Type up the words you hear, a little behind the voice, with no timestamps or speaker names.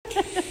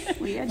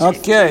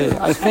Okay,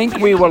 I think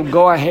we will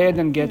go ahead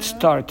and get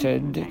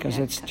started because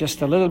it's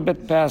just a little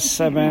bit past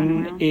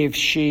 7. If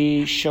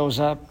she shows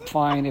up,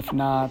 fine. If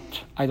not,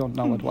 I don't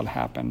know what will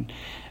happen.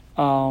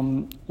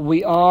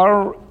 We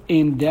are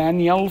in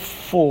Daniel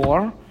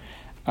 4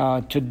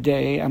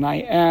 today, and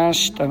I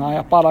asked, and I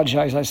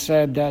apologize, I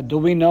said, do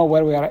we know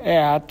where we are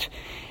at?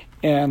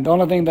 And the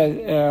only thing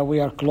that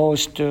we are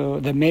close to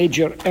the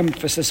major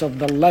emphasis of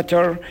the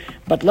letter.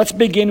 But let's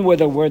begin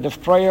with a word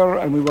of prayer,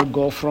 and we will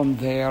go from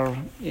there.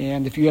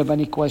 And if you have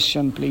any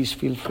question, please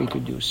feel free to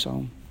do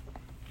so.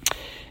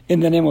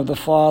 In the name of the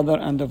Father,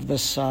 and of the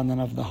Son, and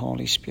of the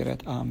Holy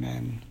Spirit.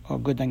 Amen. Oh,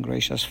 good and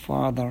gracious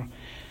Father,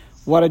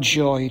 what a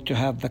joy to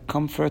have the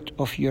comfort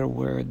of your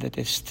word that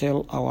is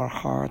still our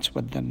hearts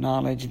with the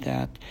knowledge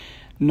that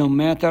no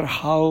matter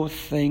how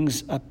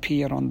things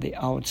appear on the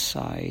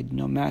outside,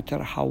 no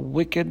matter how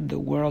wicked the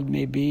world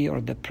may be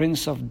or the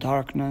prince of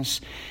darkness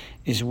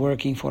is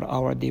working for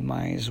our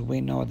demise,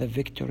 we know the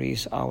victory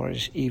is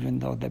ours even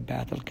though the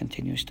battle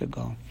continues to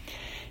go.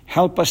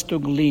 Help us to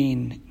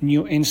glean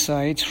new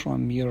insights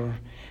from your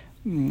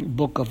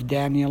book of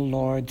Daniel,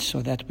 Lord,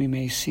 so that we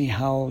may see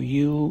how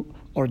you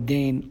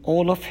ordain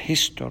all of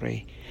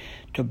history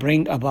to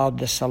bring about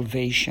the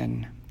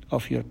salvation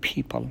of your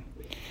people.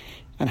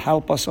 And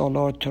help us, O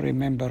Lord, to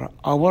remember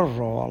our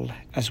role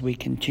as we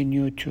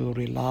continue to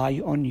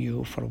rely on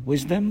you for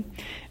wisdom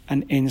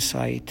and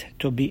insight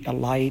to be a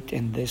light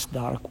in this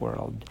dark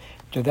world.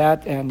 To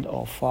that end,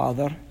 O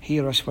Father,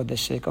 hear us for the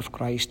sake of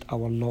Christ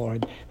our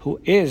Lord, who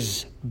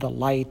is the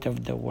light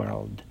of the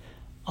world.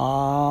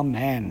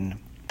 Amen.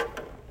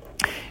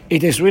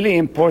 It is really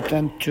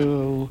important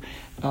to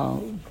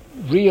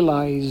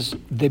realize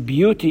the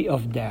beauty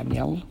of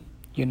Daniel.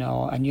 You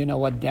know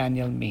what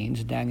Daniel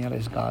means. Daniel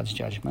is God's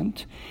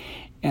judgment.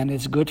 And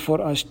it's good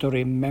for us to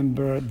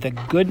remember the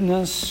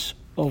goodness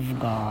of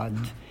God,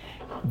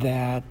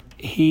 that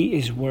He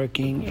is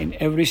working in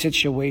every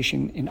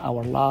situation in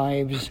our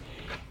lives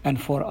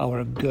and for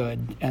our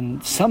good.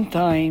 And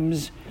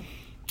sometimes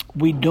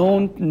we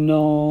don't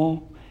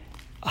know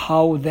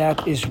how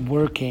that is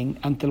working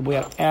until we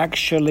are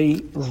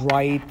actually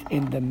right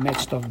in the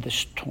midst of the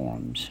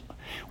storms.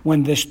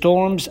 When the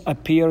storms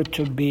appear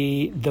to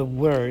be the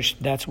worst,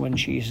 that's when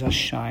Jesus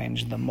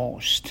shines the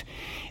most.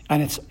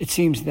 And it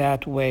seems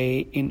that way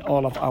in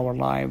all of our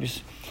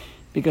lives.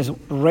 Because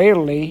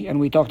rarely, and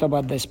we talked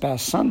about this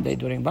past Sunday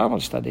during Bible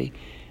study,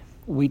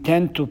 we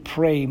tend to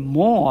pray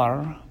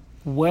more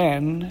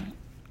when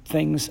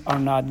things are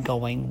not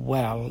going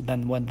well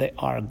than when they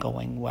are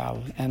going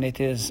well. And it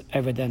is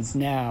evident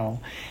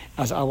now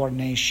as our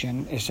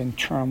nation is in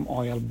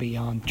turmoil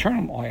beyond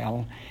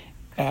turmoil,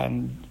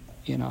 and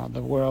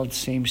the world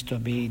seems to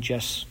be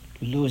just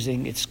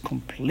losing its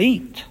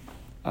complete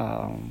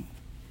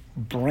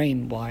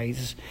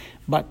brain-wise,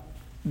 but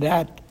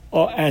that,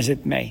 as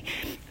it may.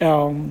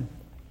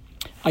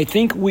 I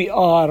think we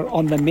are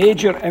on the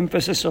major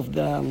emphasis of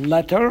the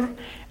letter,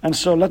 and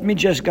so let me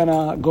just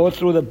gonna go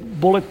through the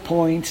bullet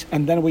points,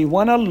 and then we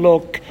want to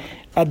look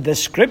at the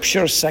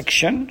scripture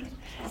section,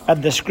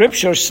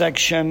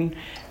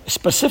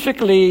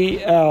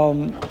 specifically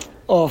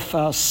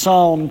of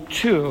Psalm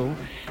 2.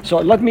 So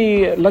let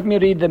me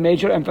read the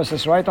major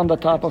emphasis right on the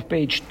top of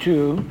page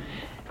 2.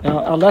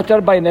 A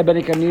letter by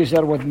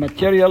Nebuchadnezzar with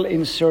material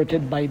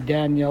inserted by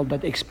Daniel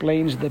that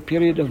explains the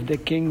period of the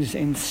king's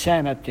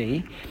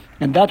insanity.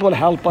 And that will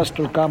help us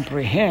to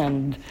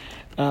comprehend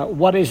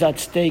what is at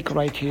stake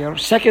right here.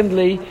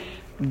 Secondly,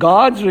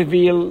 God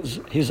reveals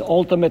His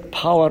ultimate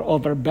power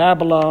over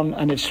Babylon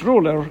and its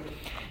ruler.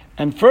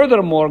 And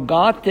furthermore,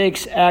 God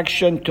takes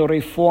action to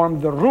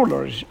reform the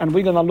rulers. And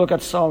we're going to look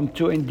at Psalm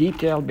 2 in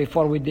detail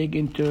before we dig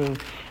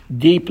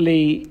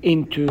deeply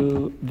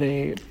into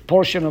the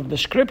portion of the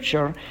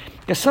scripture.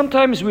 Because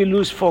sometimes we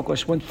lose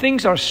focus. When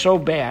things are so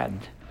bad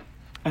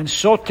and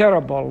so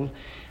terrible,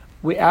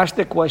 we ask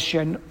the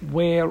question,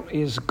 where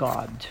is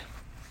God?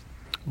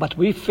 But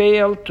we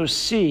fail to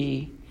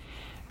see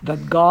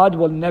that God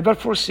will never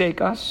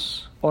forsake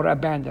us or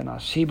abandon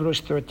us. Hebrews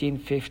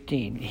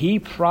 13:15. He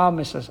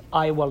promises,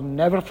 I will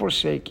never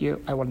forsake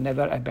you, I will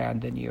never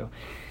abandon you.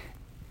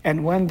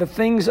 And when the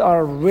things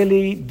are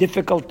really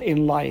difficult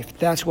in life,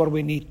 that's where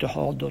we need to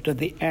hold on to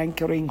the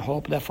anchoring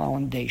hope, the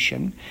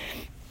foundation.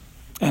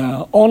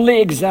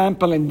 Only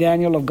example in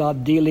Daniel of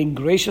God dealing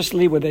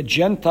graciously with a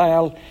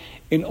Gentile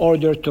in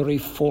order to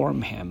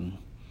reform him.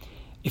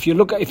 If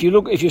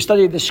you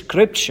study the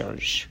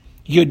scriptures,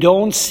 you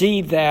don't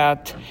see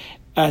that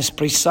as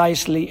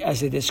precisely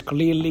as it is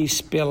clearly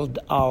spelled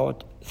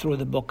out through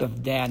the book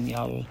of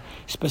Daniel,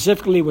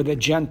 specifically with the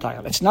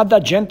Gentile. It's not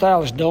that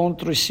Gentiles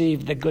don't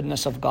receive the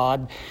goodness of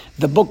God.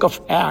 The book of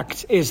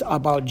Acts is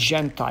about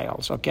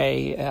Gentiles,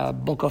 okay?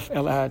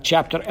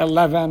 Chapter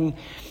 11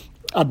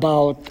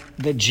 about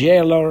the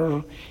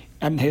jailer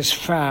and his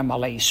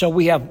family. So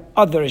we have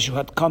others who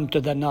had come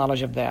to the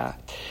knowledge of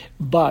that.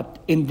 But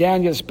in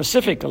Daniel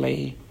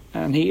specifically,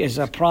 and he is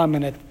a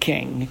prominent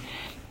king,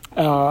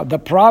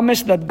 the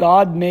promise that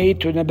God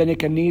made to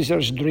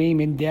Nebuchadnezzar's dream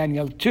in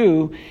Daniel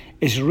 2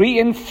 is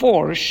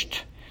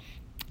reinforced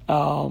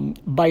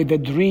by the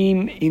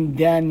dream in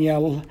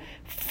Daniel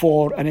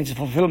 4 and its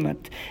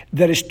fulfillment.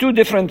 There is two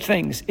different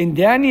things. In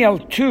Daniel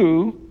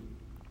 2,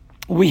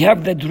 we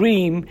have the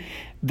dream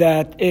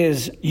that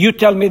is, you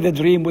tell me the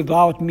dream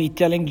without me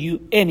telling you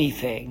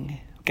anything.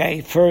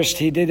 Okay, first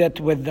he did it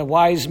with the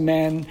wise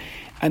men,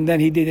 and then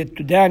he did it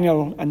to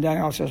Daniel, and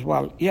Daniel says,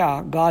 well,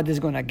 yeah, God is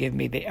going to give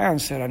me the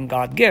answer, and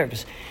God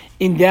gives.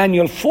 In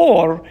Daniel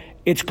 4,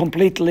 it's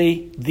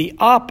completely the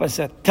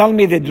opposite. Tell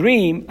me the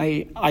dream.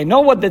 I know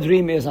what the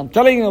dream is. I'm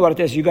telling you what it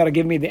is. You got to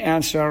give me the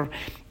answer.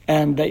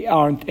 And they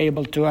aren't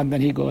able to. And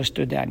then he goes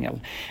to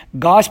Daniel.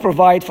 God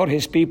provides for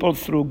his people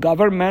through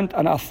government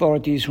and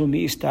authorities whom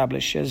he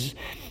establishes.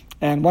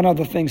 And one of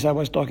the things I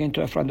was talking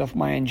to a friend of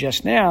mine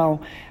just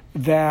now,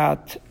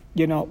 that,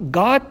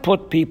 God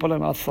put people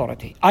in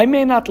authority. I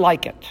may not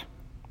like it,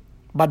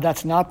 but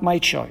that's not my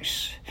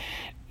choice.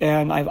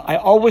 And I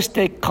always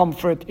take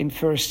comfort in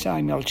 1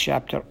 Samuel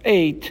chapter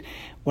 8,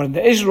 when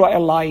the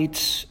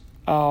Israelites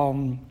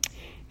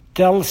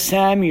tell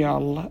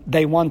Samuel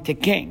they want a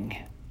king.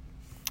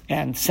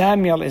 And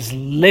Samuel is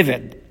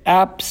livid,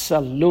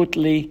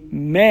 absolutely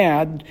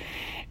mad.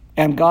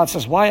 And God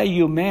says, why are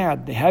you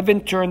mad? They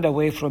haven't turned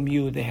away from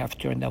you. They have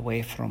turned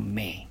away from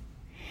me.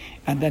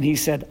 And then he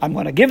said, I'm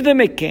going to give them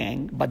a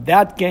king, but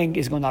that king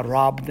is going to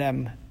rob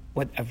them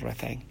with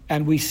everything.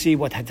 And we see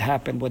what had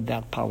happened with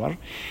that power.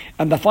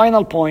 And the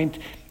final point,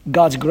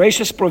 God's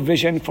gracious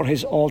provision for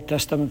his Old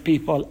Testament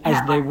people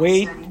as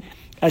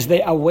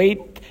they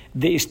await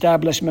the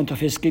establishment of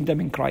his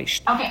kingdom in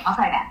Christ. Okay, I'll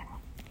try that.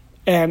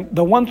 And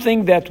the one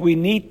thing that we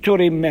need to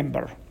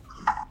remember,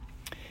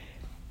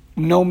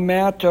 no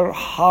matter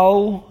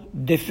how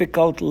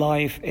difficult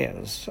life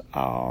is,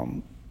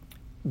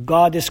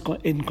 God is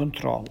in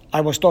control.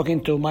 I was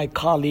talking to my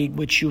colleague,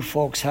 which you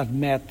folks have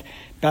met,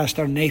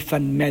 Pastor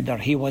Nathan Meder.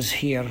 He was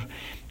here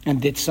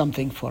and did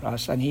something for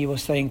us. And he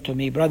was saying to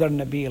me, Brother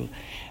Nabil,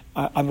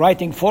 I'm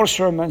writing 4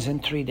 sermons in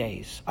 3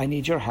 days. I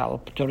need your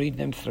help to read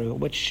them through,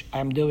 which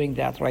I'm doing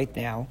that right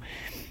now.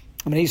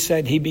 And he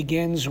said he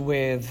begins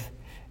with,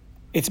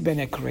 it's been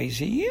a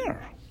crazy year.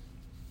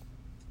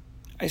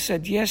 I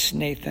said, yes,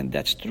 Nathan,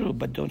 that's true.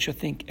 But don't you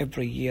think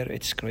every year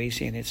it's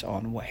crazy in its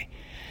own way?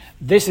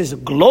 This is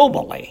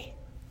globally,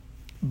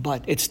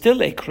 but it's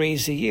still a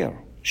crazy year.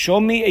 Show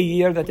me a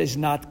year that is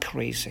not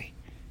crazy.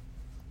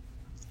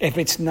 If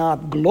it's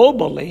not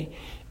globally,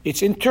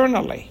 it's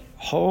internally.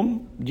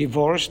 Home,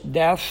 divorce,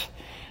 death,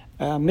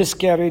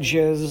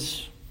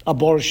 miscarriages,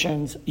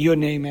 abortions, you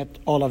name it,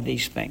 all of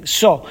these things.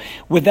 So,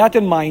 with that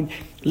in mind,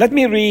 let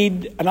me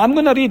read, and I'm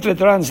going to read the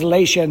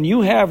translation.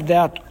 You have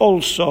that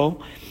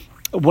also.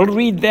 We'll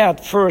read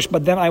that first,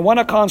 but then I want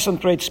to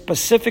concentrate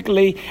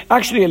specifically.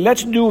 Actually,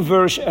 let's do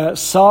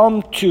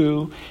Psalm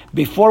 2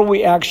 before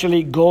we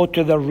actually go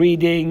to the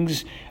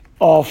readings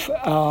of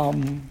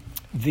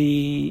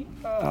the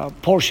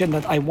portion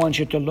that I want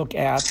you to look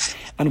at.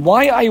 And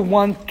why I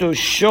want to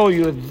show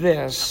you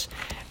this,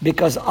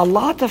 because a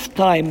lot of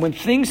time when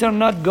things are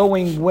not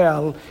going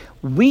well,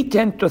 we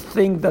tend to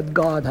think that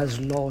God has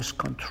lost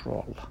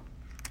control.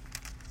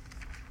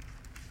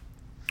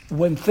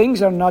 When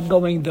things are not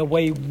going the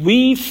way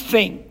we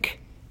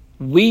think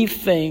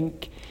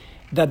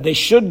that they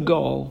should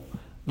go,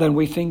 then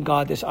we think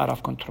God is out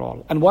of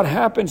control. And what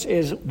happens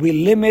is we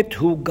limit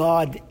who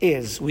God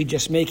is. We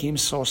just make him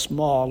so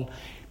small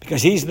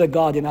because he's the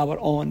God in our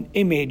own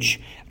image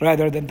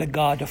rather than the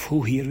God of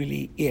who he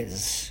really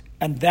is.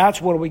 And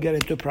that's where we get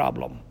into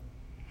problem.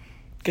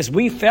 Because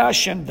we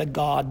fashion the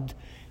God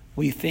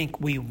we think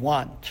we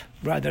want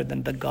rather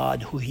than the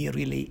God who he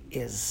really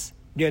is.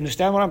 Do you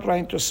understand what I'm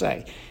trying to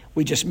say?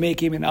 We just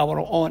make him in our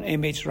own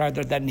image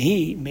rather than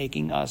he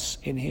making us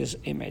in his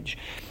image.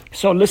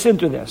 So listen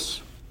to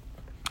this.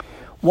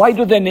 Why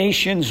do the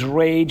nations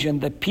rage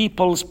and the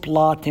peoples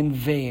plot in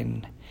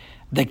vain?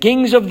 The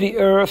kings of the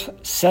earth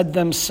set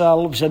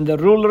themselves and the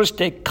rulers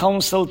take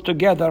counsel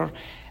together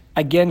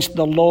against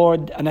the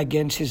Lord and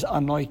against his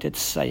anointed,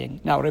 saying.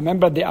 Now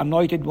remember, the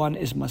anointed one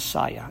is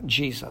Messiah,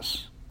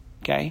 Jesus.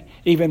 Okay?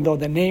 Even though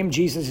the name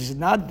Jesus is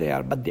not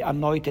there, but the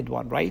anointed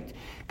one, right?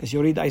 Because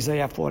you read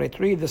Isaiah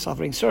 43, the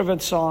suffering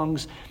servant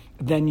songs,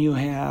 then you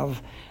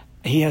have,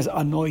 he has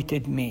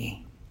anointed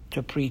me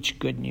to preach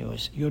good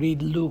news. You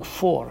read Luke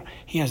 4,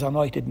 he has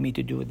anointed me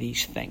to do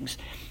these things.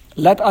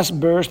 Let us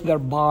burst their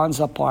bonds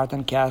apart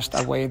and cast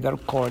away their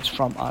cords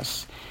from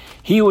us.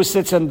 He who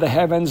sits in the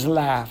heavens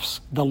laughs.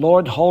 The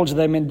Lord holds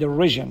them in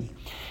derision.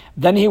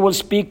 Then he will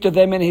speak to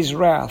them in his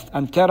wrath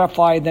and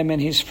terrify them in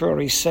his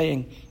fury,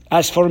 saying,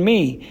 as for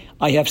me,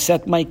 I have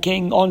set my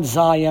king on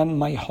Zion,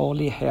 my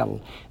holy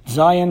hill.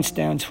 Zion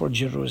stands for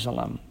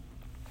Jerusalem.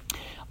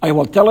 I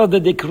will tell her the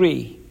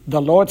decree.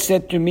 The Lord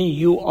said to me,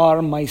 you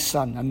are my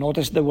son. And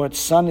notice the word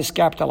son is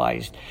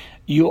capitalized.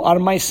 You are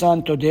my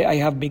son. Today I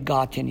have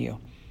begotten you.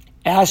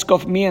 Ask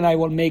of me, and I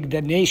will make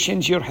the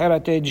nations your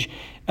heritage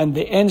and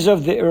the ends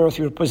of the earth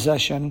your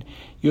possession.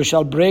 You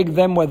shall break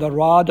them with a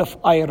rod of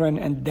iron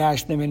and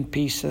dash them in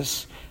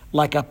pieces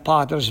like a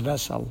potter's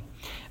vessel.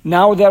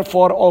 Now,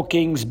 therefore, O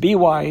kings, be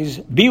wise,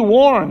 be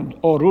warned,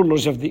 O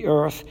rulers of the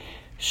earth.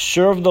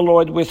 Serve the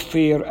Lord with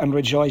fear and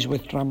rejoice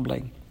with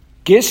trembling.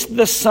 Kiss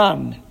the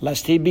Son,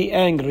 lest he be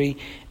angry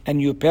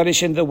and you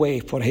perish in the way,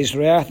 for his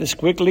wrath is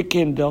quickly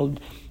kindled.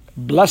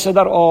 Blessed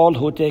are all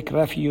who take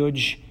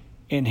refuge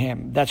in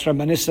him. That's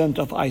reminiscent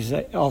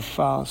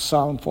of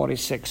Psalm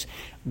 46.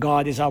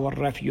 God is our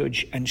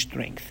refuge and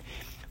strength.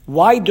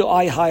 Why do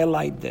I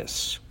highlight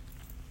this?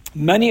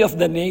 Many of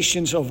the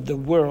nations of the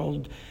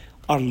world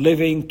are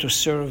living to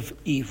serve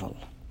evil,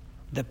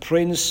 the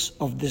prince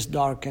of this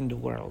darkened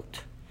world.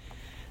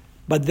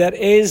 But there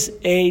is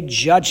a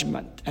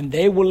judgment, and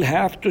they will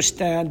have to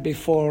stand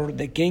before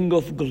the King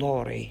of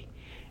Glory,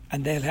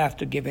 and they'll have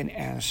to give an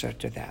answer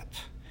to that.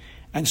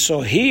 And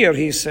so here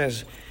he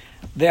says,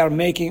 they are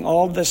making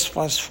all this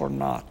fuss for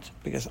naught,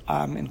 because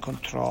I'm in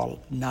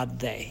control, not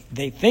they.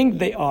 They think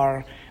they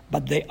are,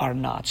 but they are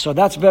not. So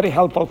that's very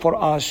helpful for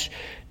us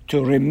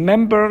to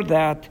remember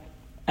that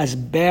as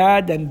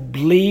bad and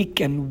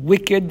bleak and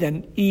wicked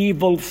and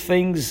evil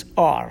things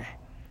are,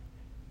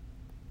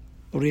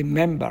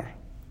 remember,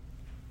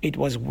 it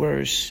was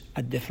worse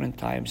at different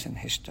times in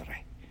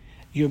history.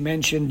 You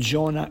mentioned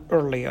Jonah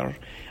earlier,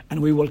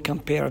 and we will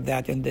compare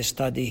that in the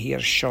study here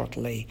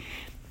shortly.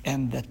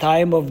 And the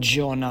time of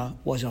Jonah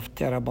was of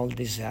terrible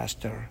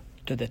disaster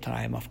to the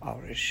time of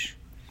ours.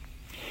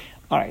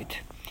 All right.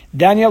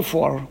 Daniel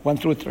 4, 1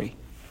 through 3.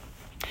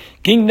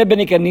 King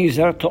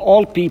Nebuchadnezzar, to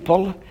all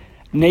people,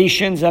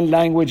 nations, and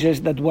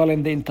languages that dwell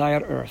in the entire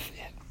earth,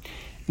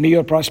 may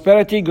your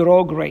prosperity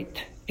grow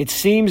great. It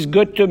seems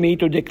good to me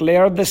to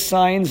declare the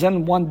signs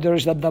and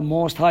wonders that the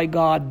Most High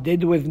God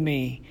did with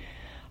me.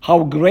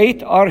 How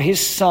great are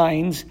his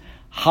signs,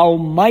 how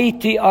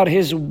mighty are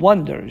his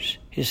wonders.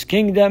 His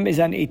kingdom is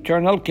an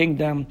eternal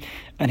kingdom,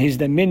 and his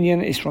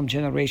dominion is from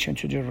generation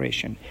to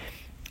generation.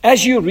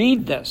 As you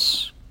read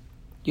this,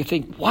 you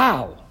think,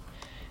 wow,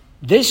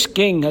 this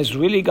king has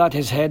really got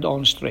his head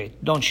on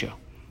straight, don't you?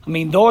 I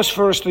mean, those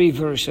first 3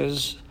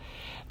 verses,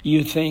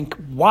 you think,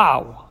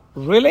 wow,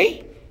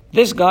 really?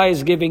 This guy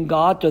is giving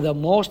God to the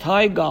Most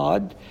High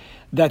God,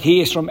 that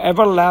he is from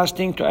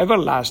everlasting to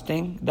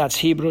everlasting. That's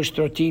Hebrews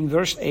 13,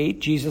 verse 8.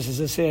 Jesus is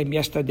the same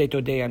yesterday,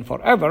 today, and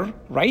forever,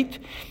 right?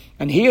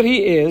 And here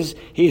he is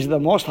the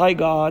Most High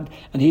God,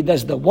 and he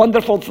does the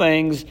wonderful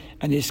things,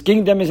 and his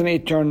kingdom is an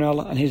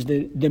eternal, and his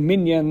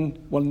dominion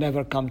will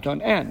never come to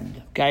an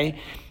end, okay?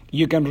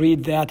 You can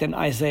read that in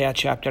Isaiah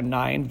chapter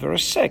 9,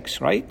 verse 6,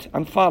 right?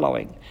 I'm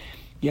following.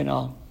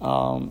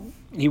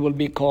 He will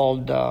be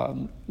called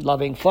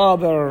Loving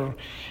Father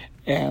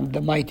and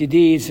the Mighty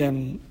Deeds,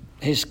 and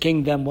his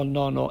kingdom will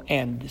know no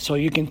end. So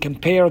you can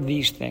compare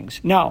these things.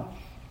 Now,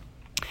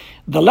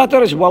 the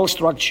letter is well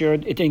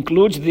structured. It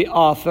includes the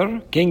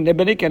author, King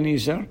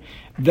Nebuchadnezzar,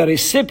 the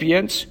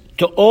recipients,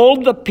 to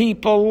all the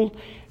people,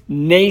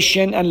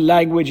 nation, and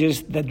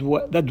languages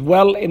that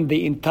dwell in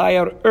the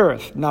entire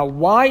earth. Now,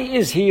 why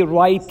is he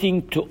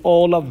writing to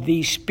all of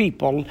these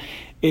people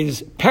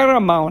is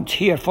paramount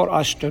here for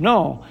us to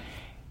know.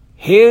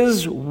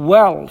 His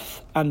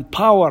wealth and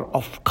power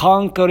of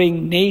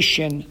conquering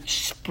nation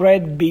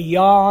spread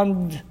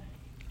beyond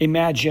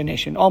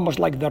imagination, almost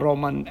like the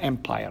Roman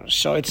Empire.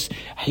 So it's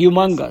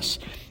humongous.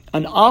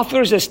 And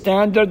offers a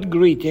standard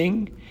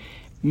greeting,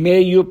 may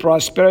your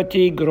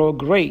prosperity grow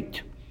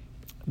great.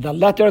 The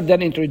letter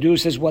then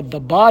introduces what the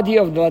body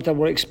of the letter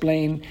will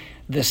explain,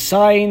 the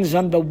signs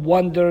and the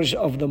wonders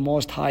of the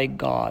Most High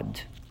God.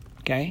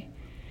 Okay?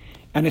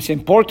 And it's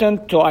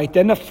important to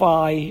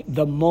identify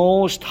the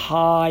Most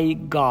High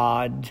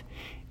God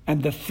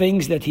and the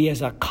things that he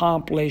has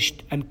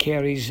accomplished and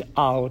carries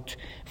out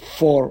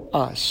for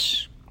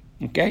us.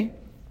 Okay?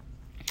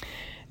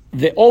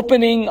 The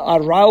opening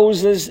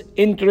arouses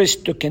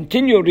interest to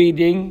continue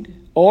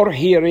reading or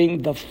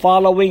hearing the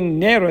following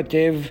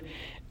narrative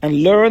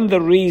and learn the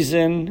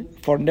reason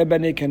for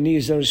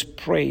Nebuchadnezzar's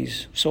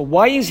praise. So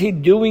why is he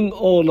doing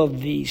all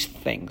of these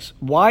things?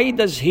 Why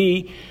does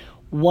he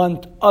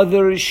want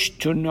others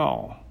to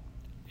know?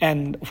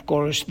 And of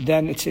course,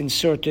 then it's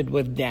inserted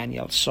with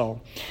Daniel.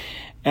 So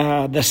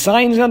the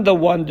signs and the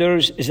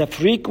wonders is a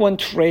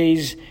frequent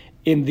phrase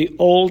in the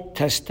Old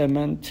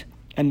Testament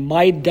and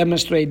might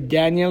demonstrate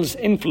Daniel's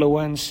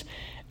influence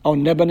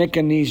on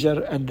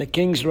Nebuchadnezzar and the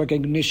king's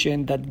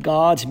recognition that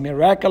God's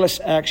miraculous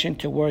action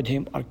toward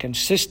him are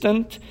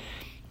consistent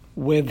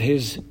with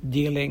his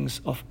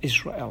dealings of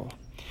Israel.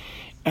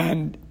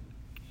 And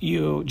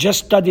you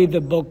just study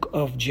the book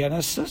of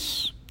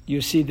Genesis,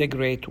 you see the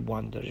great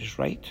wonders,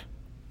 right?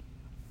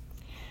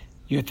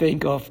 You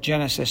think of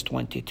Genesis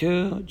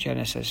 22,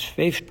 Genesis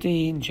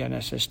 15,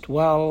 Genesis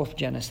 12,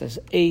 Genesis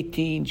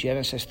 18,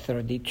 Genesis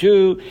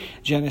 32,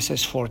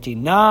 Genesis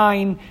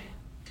 49.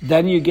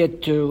 Then you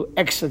get to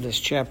Exodus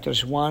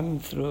chapters 1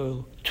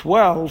 through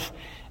 12,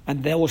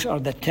 and those are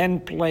the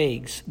 10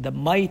 plagues, the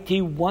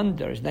mighty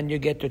wonders. Then you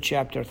get to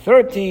chapter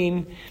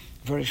 13,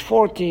 verse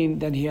 14,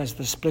 then he has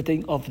the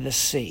splitting of the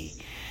sea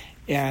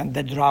and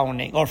the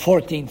drowning, or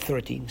 13,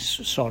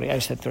 sorry, I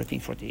said 13,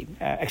 14.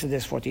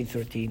 Exodus 14,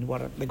 13,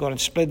 where they're going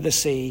to split the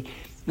sea,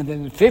 And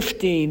then in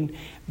 15,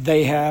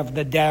 they have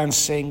the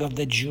dancing of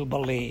the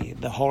Jubilee.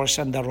 The horse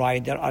and the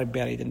rider are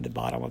buried in the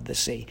bottom of the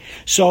sea.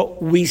 So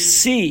we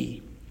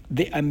see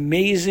the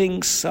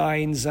amazing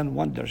signs and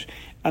wonders.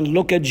 And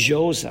look at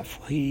Joseph.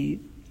 He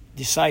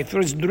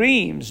deciphers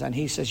dreams, and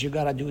he says, you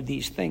got to do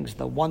these things.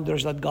 The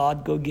wonders that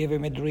God go give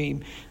him a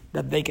dream,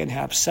 that they can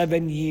have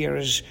 7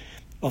 years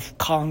of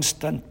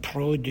constant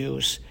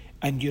produce,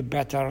 and you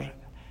better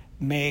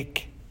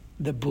make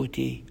the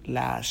booty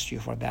last you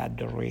for that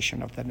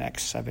duration of the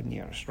next 7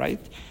 years, right?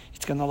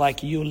 It's kind of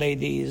like you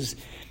ladies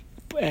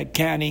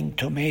canning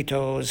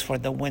tomatoes for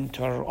the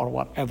winter or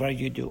whatever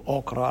you do,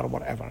 okra or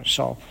whatever.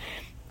 So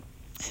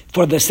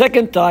for the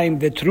second time,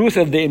 the truth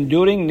of the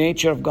enduring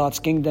nature of God's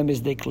kingdom is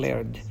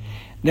declared.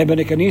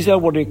 Nebuchadnezzar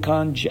will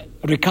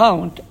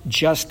recount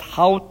just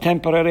how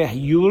temporary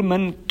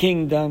human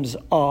kingdoms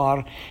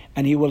are,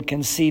 and he will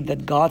concede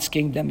that God's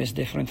kingdom is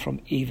different from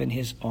even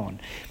his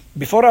own.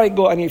 Before I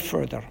go any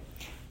further,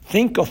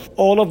 think of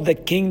all of the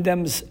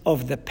kingdoms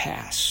of the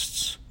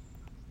past.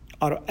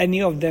 Are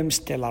any of them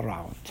still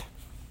around?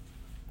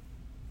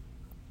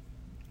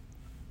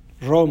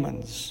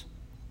 Romans,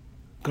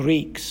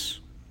 Greeks,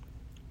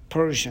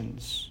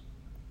 Persians,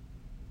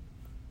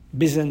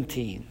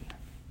 Byzantine,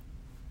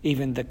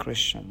 even the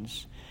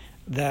Christians,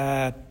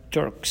 the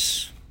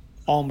Turks,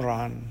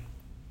 Omran,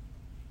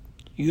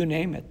 you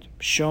name it.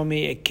 Show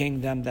me a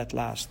kingdom that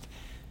lasts.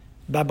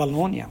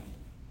 Babylonia,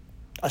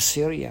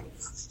 Assyria,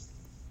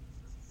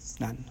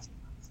 none.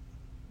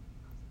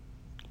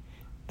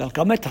 There'll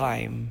come a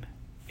time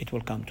it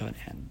will come to an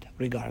end,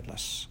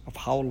 regardless of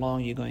how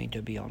long you're going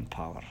to be on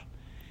power.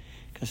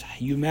 Because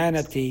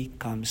humanity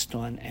comes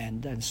to an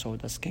end, and so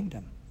does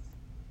kingdom.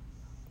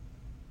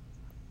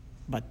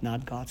 But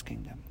not God's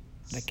kingdom.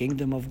 The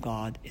kingdom of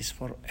God is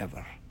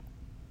forever.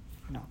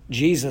 No.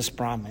 Jesus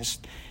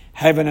promised,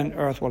 heaven and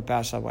earth will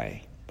pass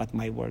away, but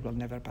my word will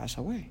never pass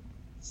away.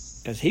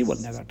 Because he will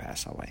never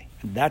pass away.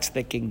 And that's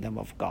the kingdom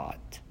of God.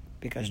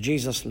 Because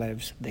Jesus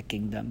lives, the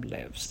kingdom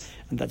lives.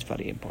 And that's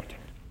very important.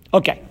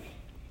 Okay.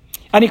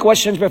 Any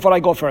questions before I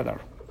go further?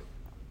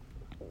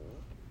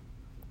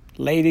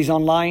 Ladies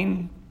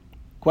online?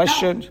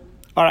 Questions? No.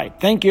 All right.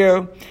 Thank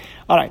you.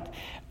 All right.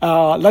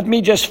 Let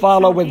me just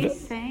follow with...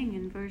 He's saying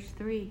in verse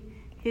 3,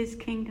 his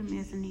kingdom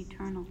is an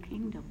eternal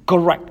kingdom.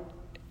 Correct.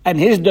 And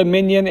his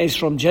dominion is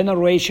from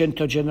generation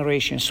to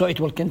generation. So it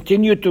will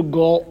continue to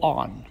go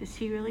on. Does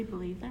he really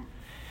believe that?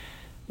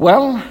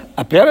 Well,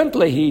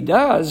 apparently he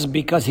does,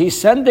 because he's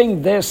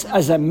sending this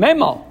as a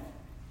memo.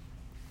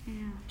 Yeah.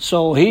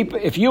 So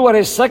if you were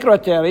his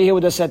secretary, he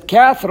would have said,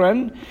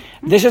 Catherine,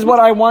 this is what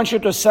I want you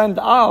to send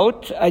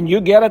out, and you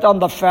get it on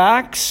the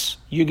fax,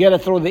 you get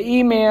it through the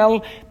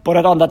email, put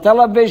it on the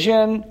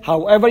television,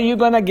 however you're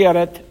going to get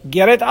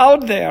it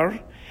out there.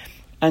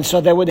 And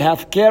so they would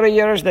have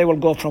carriers, they will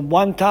go from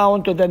one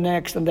town to the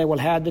next, and they will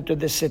hand it to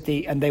the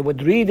city, and they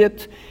would read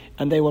it,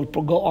 and they will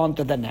go on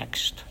to the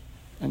next.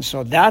 And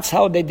so that's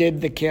how they did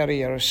the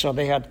carriers. So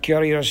they had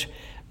carriers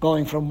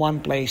going from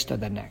one place to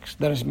the next.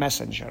 There's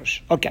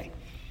messengers. Okay.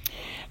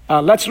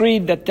 Let's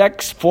read the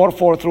text 4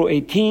 through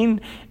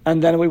 18,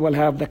 and then we will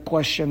have the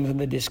questions and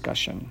the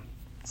discussion.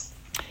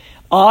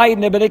 I,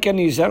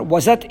 Nebuchadnezzar,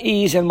 was at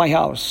ease in my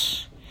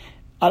house.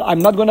 I'm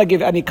not going to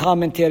give any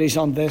commentaries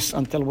on this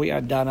until we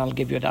are done. I'll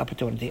give you the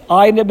opportunity.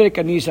 I,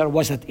 Nebuchadnezzar,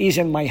 was at ease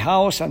in my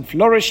house and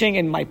flourishing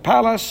in my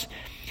palace.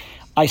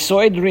 I saw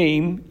a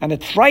dream, and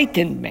it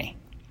frightened me.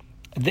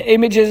 The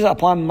images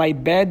upon my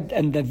bed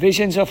and the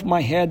visions of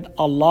my head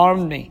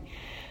alarmed me.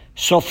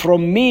 So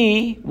from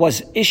me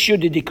was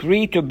issued a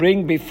decree to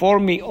bring before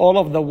me all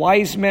of the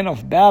wise men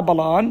of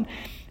Babylon,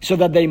 so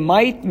that they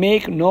might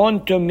make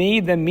known to me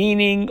the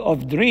meaning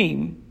of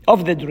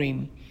the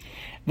dream.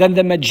 Then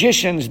the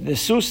magicians, the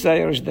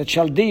soothsayers, the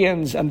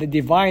Chaldeans, and the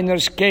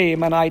diviners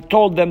came, and I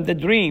told them the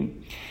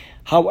dream.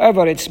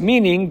 However, its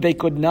meaning they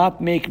could not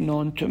make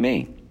known to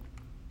me.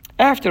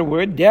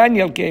 Afterward,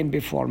 Daniel came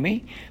before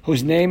me,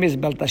 whose name is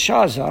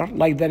Belteshazzar,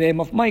 like the name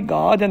of my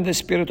God, and the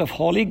spirit of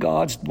holy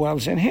gods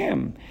dwells in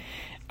him.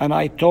 And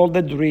I told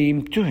the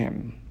dream to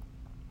him.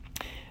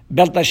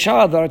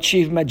 Belteshazzar,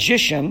 chief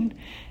magician,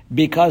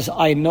 because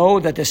I know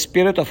that the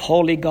spirit of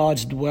holy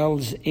gods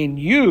dwells in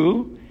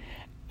you,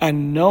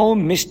 and no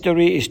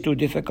mystery is too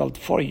difficult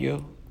for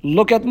you.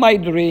 Look at my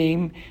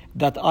dream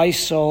that I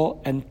saw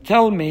and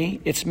tell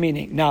me its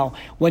meaning. Now,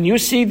 when you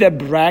see the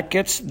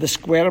brackets, the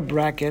square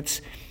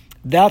brackets,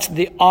 that's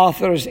the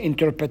author's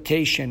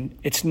interpretation.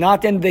 It's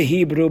not in the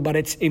Hebrew, but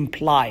it's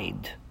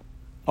implied.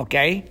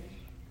 Okay?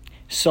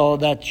 So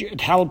that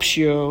it helps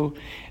you,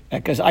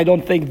 because I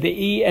don't think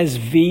the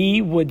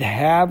ESV would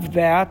have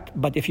that,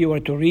 but if you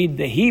were to read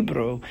the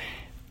Hebrew,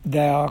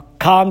 the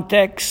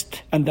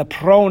context and the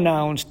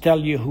pronouns tell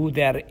you who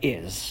that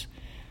is.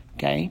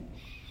 Okay?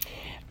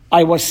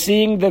 I was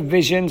seeing the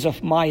visions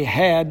of my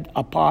head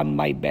upon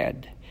my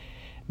bed.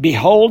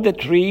 Behold, the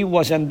tree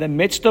was in the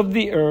midst of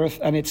the earth,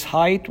 and its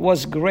height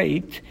was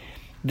great.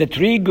 The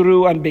tree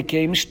grew and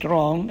became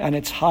strong, and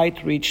its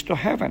height reached to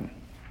heaven.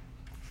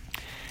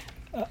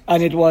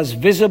 And it was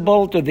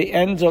visible to the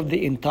ends of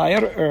the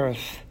entire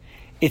earth.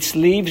 Its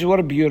leaves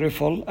were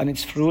beautiful, and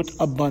its fruit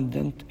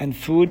abundant, and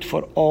food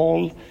for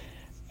all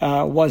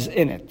was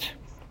in it.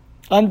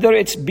 Under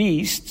its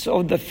beasts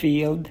of the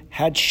field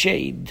had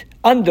shade.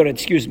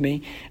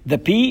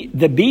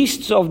 The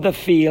beasts of the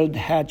field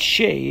had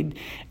shade,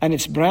 and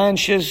its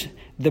branches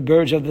the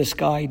birds of the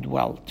sky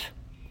dwelt.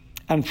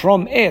 And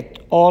from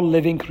it all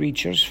living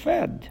creatures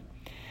fed.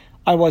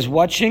 I was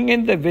watching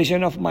in the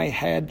vision of my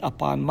head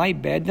upon my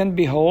bed, and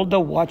behold, the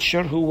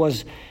watcher who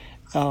was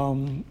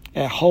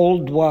a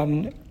whole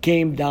one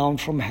came down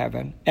from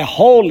heaven. A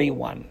holy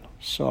one.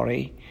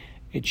 Sorry.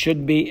 It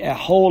should be a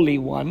holy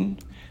one.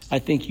 I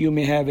think you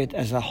may have it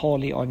as a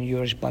holy on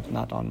yours, but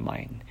not on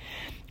mine.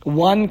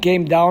 One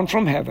came down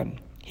from heaven.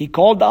 He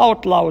called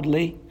out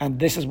loudly, and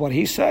this is what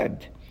he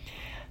said.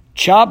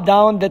 Chop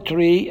down the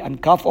tree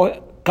and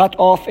cut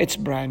off its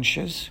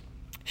branches,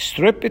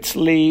 strip its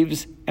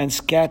leaves and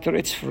scatter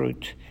its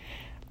fruit.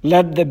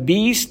 Let the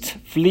beast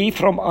flee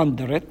from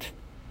under it,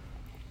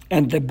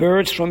 and the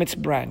birds from its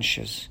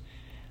branches.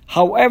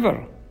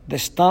 However, the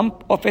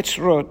stump of its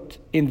root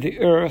in the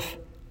earth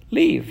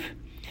leave.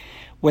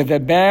 With a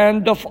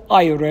band of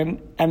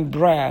iron and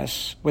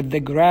brass, with the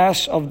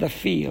grass of the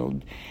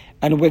field,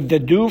 and with the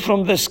dew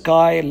from the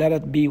sky, let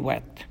it be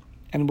wet.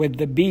 And with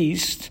the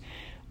beast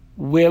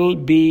will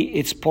be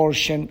its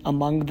portion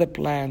among the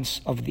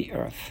plants of the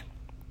earth.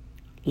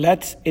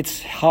 Let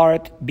its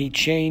heart be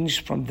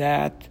changed from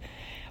that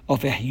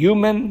of a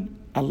human,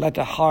 and let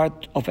a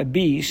heart of a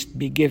beast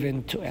be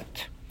given to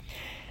it.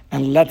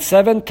 And let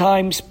 7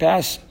 times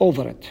pass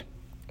over it.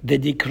 The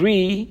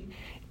decree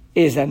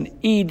is an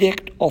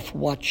edict of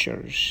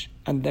watchers,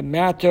 and the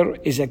matter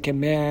is a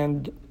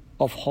command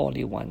of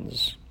holy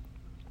ones,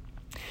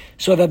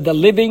 so that the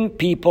living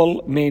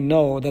people may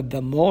know that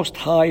the Most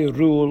High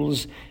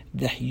rules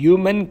the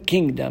human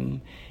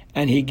kingdom,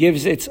 and he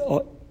gives it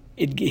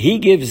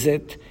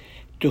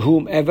to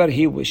whomever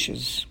he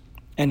wishes,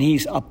 and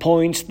he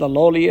appoints the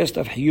lowliest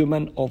of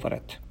human over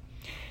it.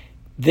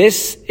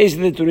 This is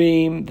the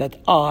dream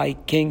that I,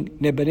 King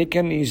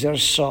Nebuchadnezzar,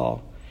 saw.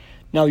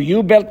 Now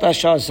you,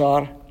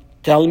 Belteshazzar,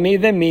 tell me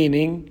the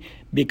meaning,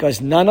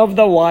 because none of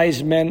the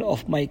wise men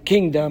of my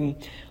kingdom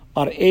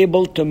are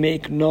able to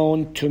make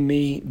known to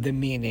me the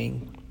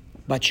meaning.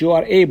 But you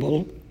are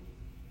able,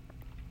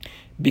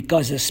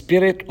 because the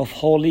spirit of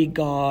holy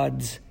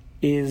gods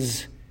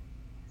is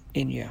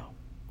in you.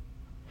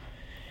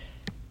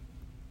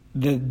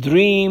 The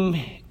dream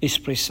is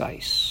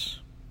precise.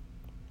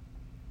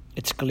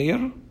 It's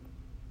clear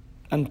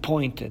and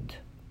pointed.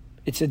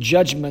 It's a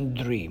judgment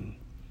dream.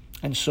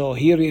 And so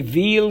he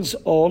reveals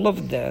all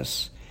of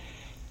this.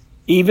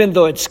 Even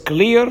though it's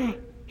clear,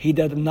 he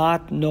did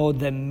not know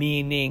the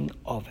meaning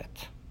of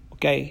it.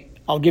 Okay?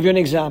 I'll give you an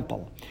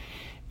example.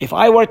 If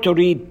I were to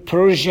read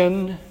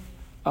Persian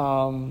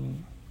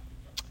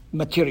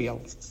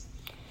material,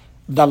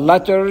 the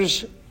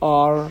letters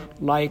are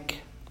like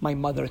my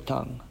mother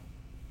tongue.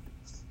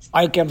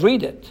 I can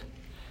read it,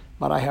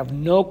 but I have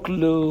no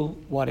clue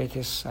what it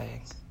is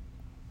saying.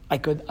 I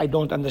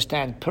don't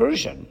understand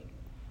Persian,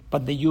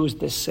 but they use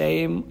the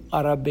same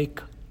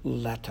Arabic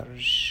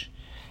letters.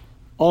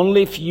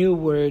 Only few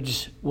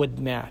words would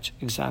match.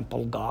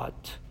 Example, God.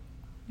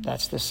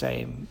 That's the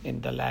same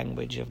in the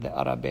language of the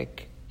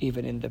Arabic,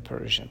 even in the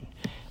Persian.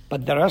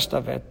 But the rest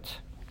of it,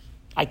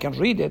 I can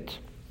read it.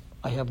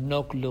 I have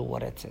no clue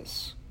what it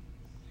is.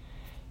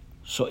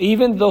 So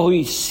even though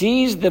he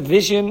sees the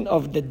vision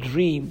of the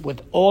dream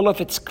with all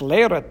of its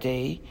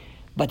clarity,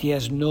 but he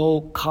has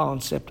no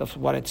concept of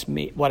what it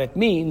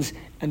means,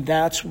 and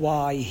that's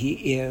why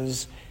he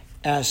is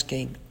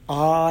asking,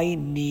 I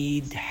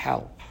need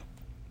help.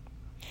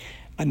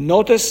 And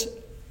notice,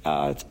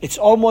 it's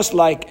almost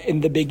like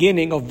in the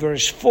beginning of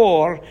verse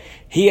 4,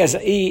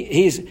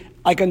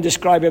 I can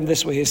describe him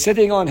this way. He's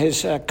sitting on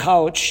his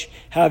couch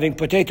having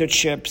potato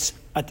chips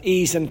at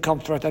ease and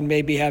comfort, and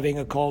maybe having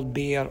a cold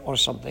beer or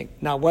something.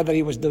 Now, whether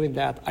he was doing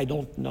that, I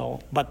don't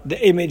know. But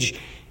the image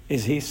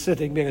is he's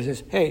sitting there and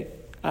says, hey,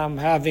 I'm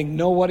having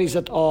no worries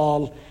at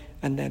all.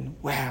 And then,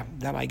 wham,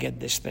 then I get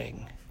this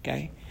thing.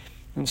 Okay?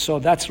 And so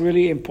that's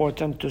really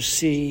important to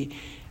see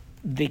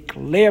the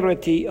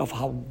clarity of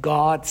how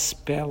God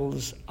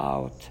spells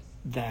out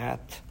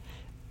that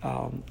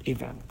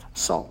event.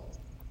 So,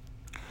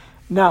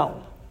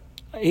 now,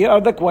 here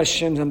are the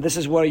questions, and this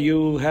is where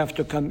you have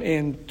to come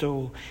in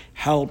to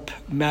help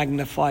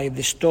magnify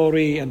the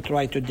story and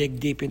try to dig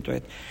deep into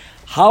it.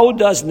 How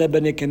does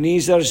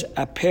Nebuchadnezzar's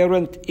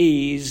apparent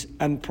ease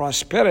and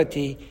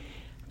prosperity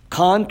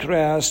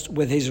contrast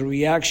with his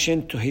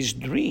reaction to his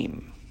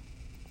dream?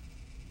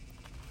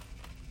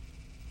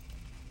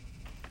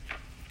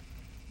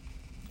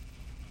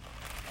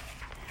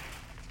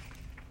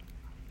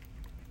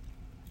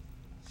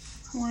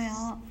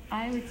 Well,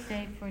 I would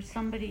say for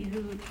somebody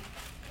who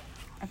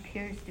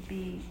appears to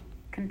be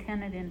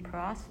contented and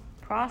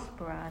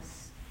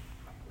prosperous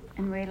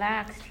and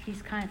relaxed,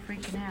 he's kind of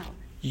freaking out.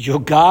 You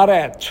got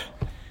it.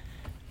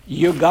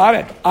 You got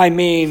it. I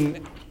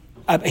mean,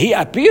 he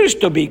appears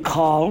to be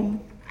calm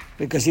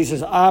because he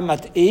says, I'm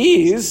at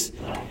ease.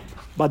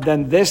 but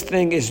then this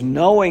thing is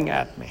gnawing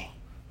at me.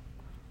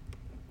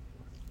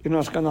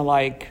 It's kind of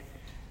like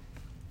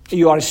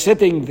you are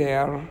sitting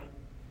there,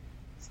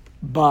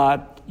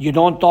 but you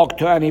don't talk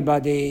to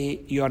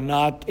anybody. You're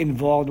not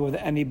involved with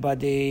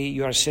anybody.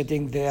 You're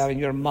sitting there, and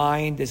your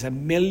mind is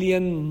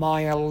 1,000,000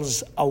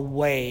 miles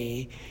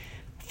away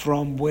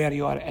from where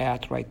you are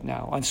at right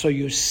now. And so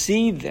you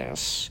see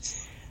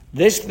this.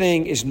 This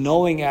thing is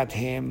gnawing at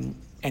him,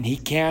 and he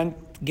can't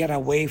get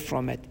away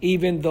from it,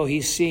 even though he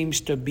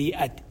seems to be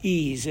at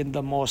ease in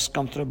the most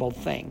comfortable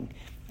thing.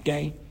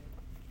 Okay?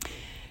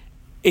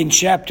 In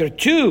chapter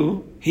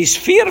 2, he's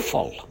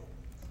fearful,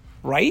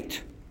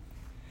 right?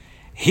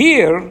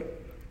 Here,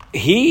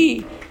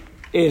 he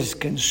is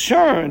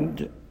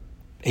concerned.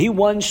 He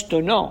wants to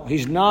know.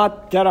 He's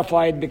not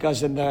terrified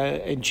because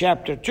in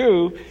chapter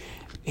 2,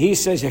 he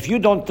says, if you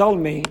don't tell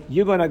me,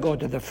 you're going to go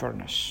to the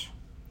furnace.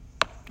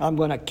 I'm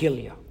going to kill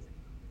you.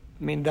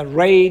 I mean, the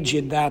rage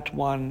in that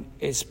one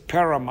is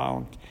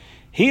paramount.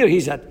 Here,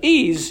 he's at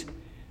ease,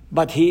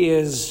 but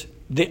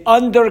the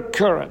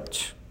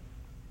undercurrent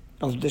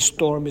of the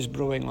storm is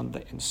brewing on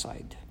the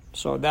inside.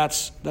 So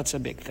that's a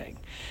big thing.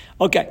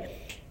 Okay.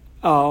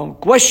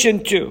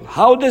 Question 2.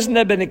 How does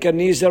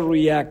Nebuchadnezzar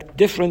react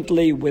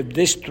differently with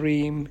this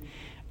dream,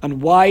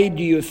 and why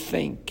do you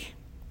think?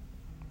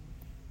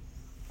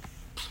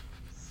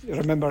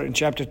 Remember, in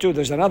chapter 2,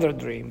 there's another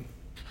dream.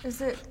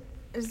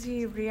 Is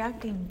he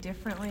reacting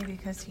differently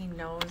because he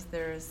knows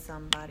there is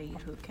somebody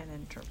who can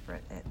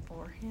interpret it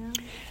for him?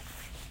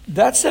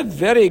 That's a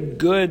very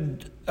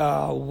good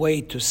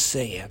way to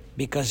say it,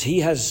 because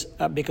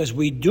because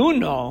we do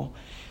know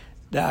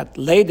that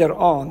later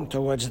on,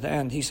 towards the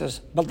end, he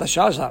says,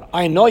 Belteshazzar,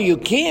 I know you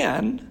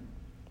can,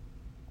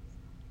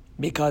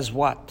 because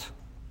what?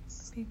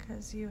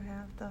 Because you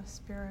have the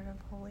spirit of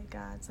holy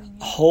gods in you.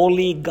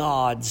 Holy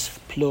gods,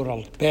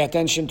 plural. Pay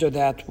attention to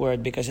that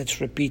word, because it's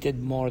repeated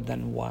more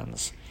than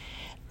once.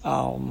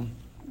 Well,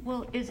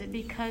 is it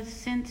because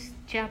since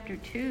chapter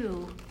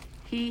 2,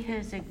 he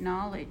has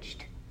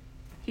acknowledged,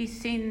 he's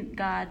seen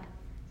God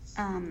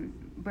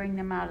bring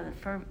them out of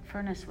the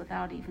furnace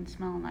without even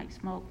smelling like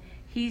smoke.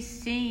 He's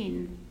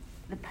seen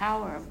the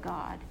power of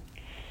God.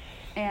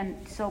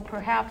 And so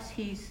perhaps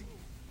he's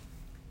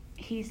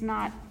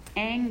not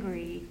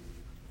angry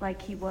like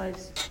he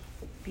was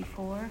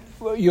before.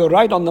 Well, you're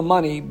right on the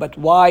money, but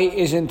why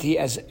isn't he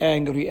as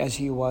angry as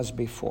he was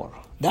before?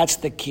 That's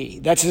the key.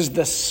 That is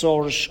the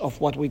source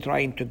of what we're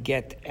trying to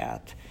get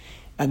at.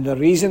 And the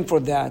reason for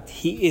that,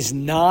 he is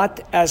not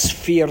as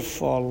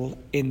fearful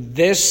in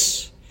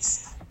this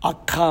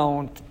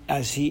account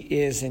as he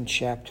is in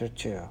chapter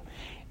 2.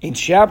 In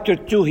chapter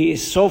 2, he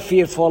is so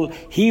fearful,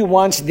 he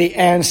wants the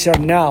answer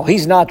now.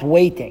 He's not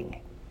waiting.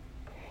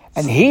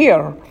 And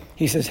here,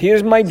 he says,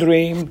 here's my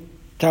dream,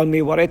 tell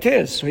me what it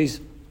is. So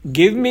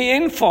give me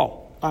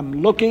info. I'm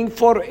looking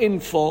for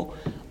info.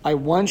 I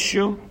want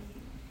you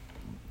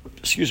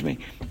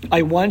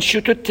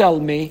to tell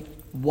me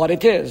what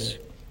it is.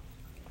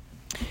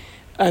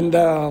 And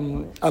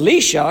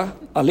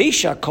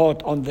Alicia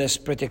caught on this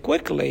pretty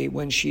quickly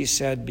when she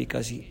said,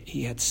 because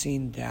he had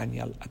seen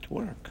Daniel at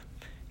work.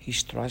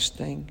 He's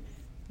trusting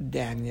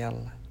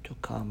Daniel to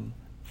come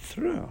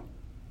through.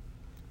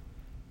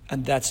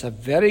 And that's a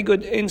very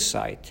good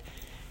insight.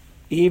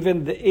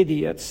 Even the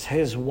idiots,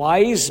 his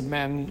wise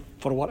men,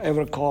 for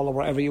whatever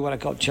you want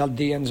to call it,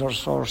 Chaldeans or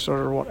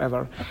sorcerer or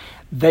whatever,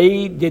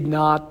 they did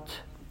not,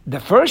 the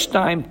first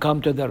time,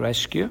 come to the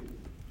rescue.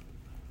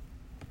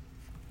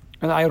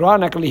 And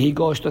ironically, he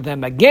goes to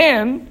them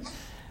again.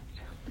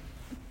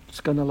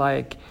 It's kind of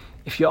like,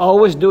 if you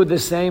always do the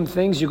same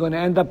things, you're going to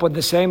end up with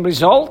the same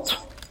result.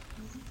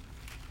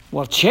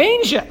 Well,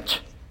 change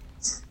it.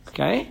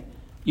 Okay?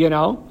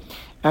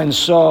 And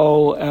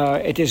so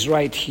it is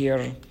right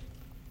here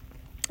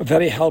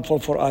very helpful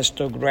for us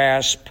to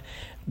grasp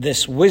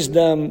this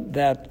wisdom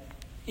that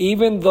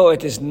even though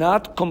it is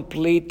not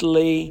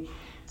completely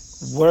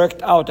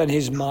worked out in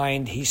his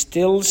mind, he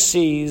still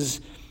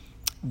sees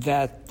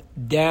that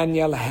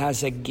Daniel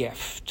has a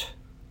gift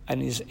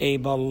and is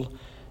able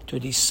to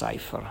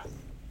decipher.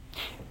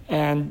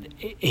 And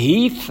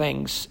he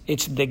thinks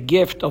it's the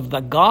gift of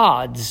the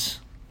gods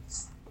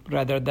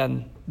rather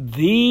than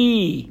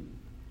the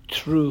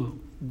true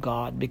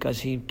God, because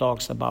he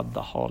talks about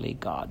the holy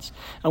gods.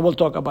 And we'll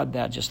talk about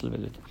that just a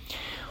little bit.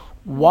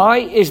 Why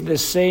is the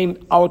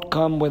same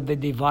outcome with the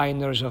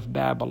diviners of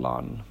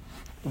Babylon?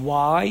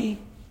 Why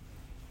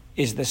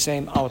is the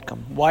same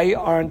outcome? Why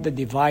aren't the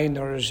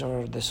diviners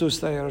or the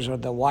soothsayers or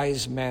the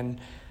wise men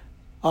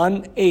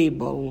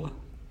unable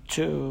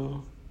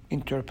to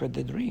interpret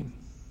the dream?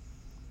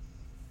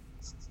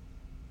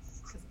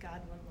 Because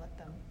God wouldn't let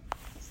them.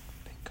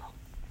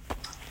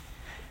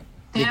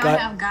 They don't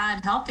have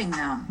God helping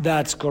them.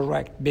 That's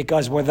correct.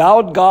 Because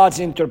without God's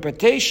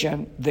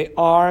interpretation, they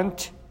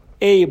aren't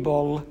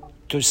able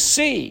to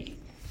see.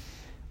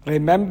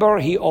 Remember,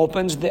 he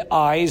opens the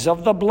eyes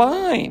of the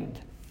blind.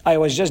 I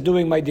was just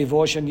doing my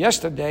devotion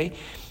yesterday,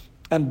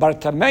 and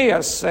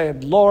Bartimaeus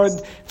said,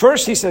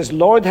 first he says,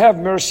 Lord, have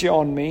mercy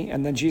on me.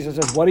 And then Jesus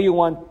says, what do you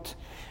want?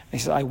 He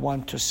said, I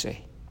want to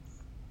see.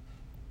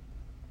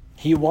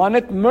 He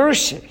wanted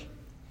mercy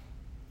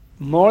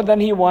more than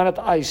he wanted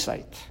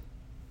eyesight.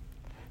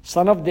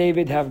 Son of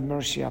David, have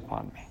mercy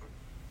upon me.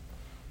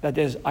 That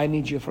is, I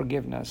need your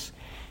forgiveness.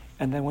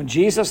 And then when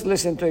Jesus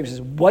listened to him, he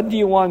says, what do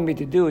you want me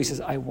to do? He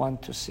says, I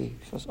want to see.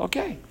 He says,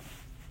 okay,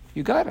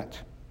 you got it.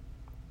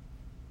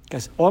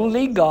 Because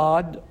only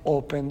God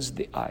opens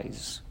the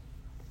eyes.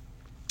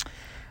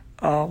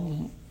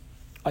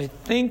 I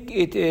think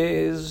it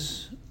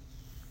is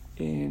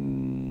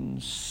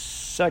in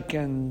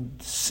 2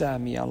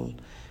 Samuel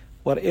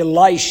where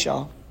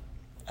Elisha,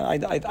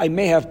 I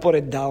may have put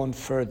it down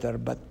further,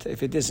 but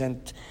if it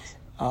isn't,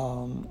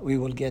 we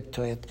will get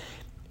to it.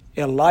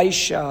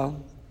 Elisha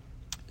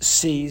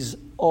sees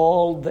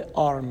all the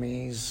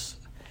armies,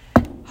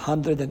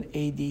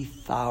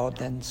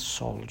 180,000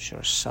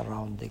 soldiers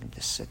surrounding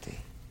the city.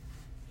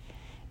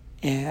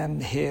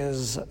 And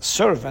his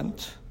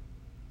servant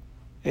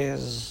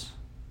is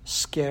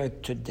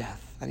scared to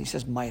death. And he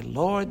says, my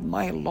Lord,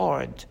 my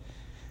Lord.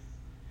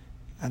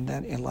 And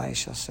then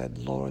Elisha said,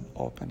 Lord,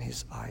 open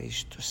his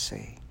eyes to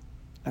see.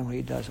 And when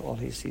he does, all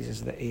he sees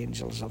is the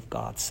angels of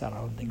God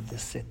surrounding the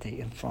city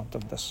in front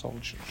of the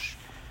soldiers.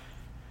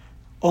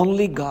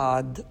 Only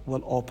God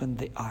will open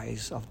the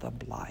eyes of the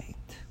blind.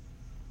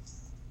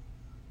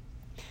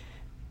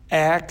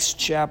 Acts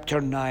chapter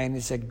 9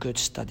 is a good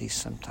study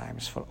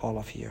sometimes for all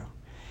of you.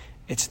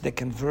 It's the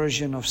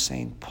conversion of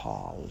St.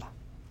 Paul.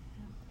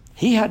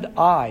 He had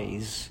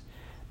eyes,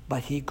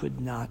 but he could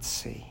not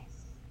see.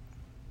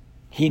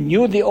 He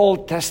knew the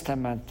Old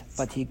Testament,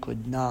 but he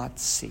could not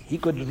see. He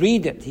could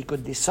read it, he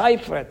could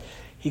decipher it,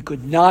 he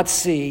could not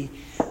see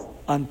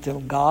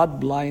until God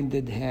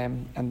blinded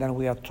him, and then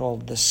we are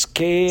told the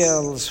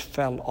scales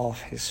fell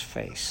off his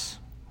face.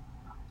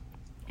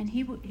 And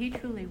he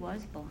truly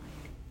was blind.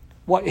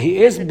 Well,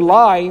 he is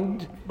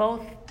blind.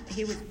 Both,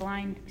 he was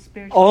blind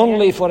spiritually.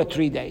 Only for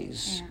 3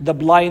 days. Yeah. The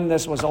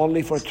blindness was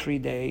only for 3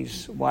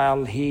 days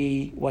while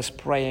he was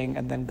praying,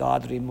 and then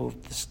God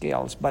removed the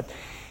scales. But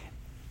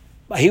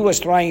he was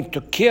trying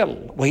to kill.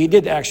 Well, he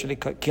did actually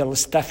kill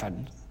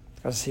Stephen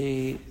because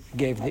he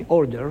gave the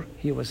order.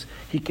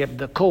 He kept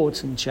the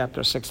codes in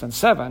chapter 6 and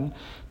 7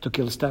 to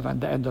kill Stephen,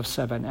 the end of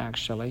 7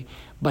 actually.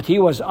 But he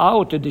was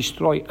out to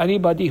destroy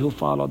anybody who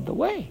followed the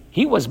way.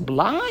 He was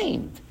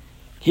blind.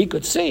 He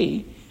could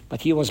see,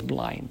 but he was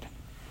blind.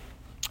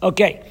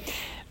 Okay.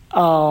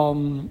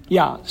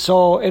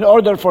 So in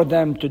order for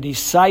them to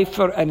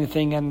decipher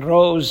anything, and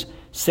Rose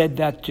said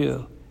that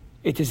too,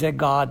 it is a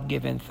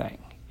God-given thing.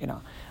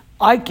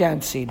 I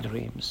can't see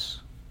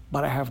dreams,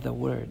 but I have the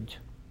Word.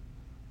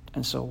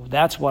 And so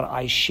that's what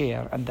I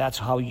share, and that's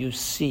how you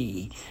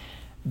see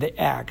the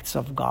acts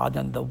of God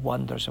and the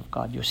wonders of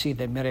God. You see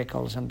the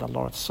miracles in the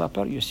Lord's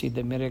Supper. You see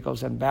the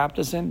miracles in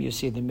baptism. You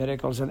see the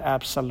miracles in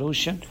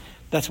absolution.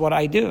 That's what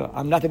I do.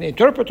 I'm not an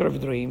interpreter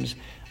of dreams,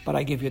 but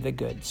I give you the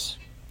goods.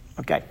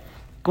 Okay.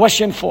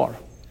 Question 4.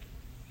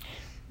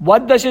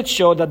 What does it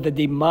show that the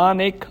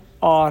demonic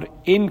are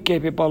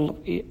incapable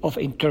of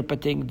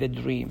interpreting the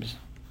dreams?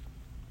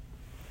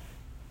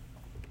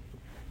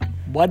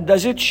 What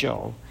does it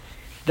show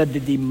that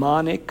the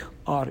demonic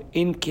are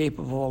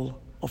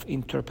incapable of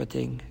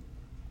interpreting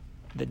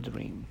the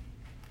dream?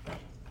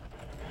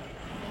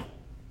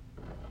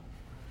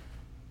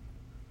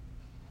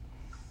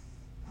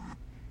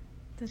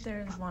 That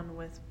there is one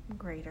with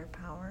greater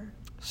power.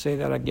 Say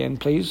that again,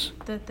 please.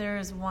 That there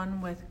is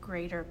one with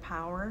greater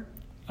power.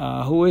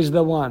 Who is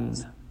the one?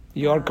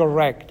 You're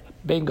correct.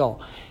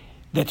 Bingo.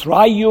 The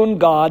triune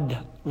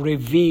God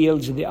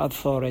reveals the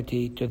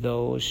authority to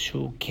those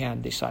who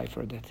can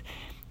decipher it.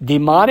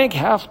 Demonic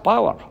have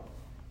power.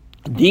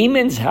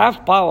 Demons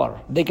have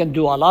power. They can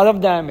do a lot of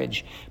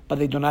damage, but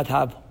they do not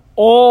have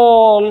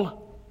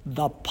all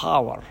the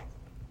power.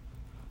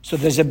 So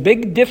there's a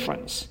big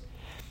difference.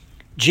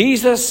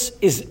 Jesus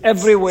is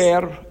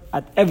everywhere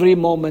at every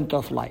moment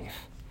of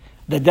life.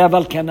 The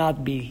devil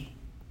cannot be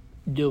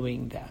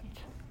doing that.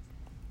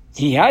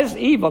 He has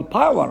evil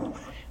power,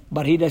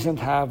 but he doesn't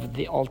have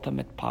the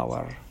ultimate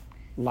power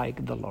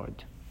like the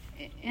Lord.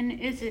 And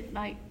is it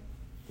like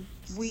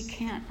we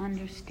can't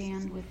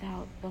understand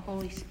without the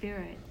Holy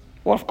Spirit?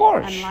 Well, of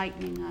course.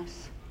 Enlightening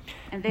us.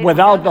 And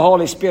without the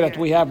Holy Spirit,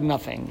 we have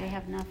nothing. They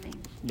have nothing.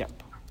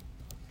 Yep.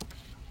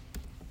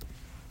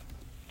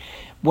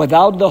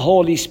 Without the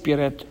Holy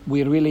Spirit,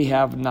 we really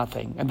have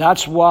nothing. And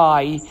that's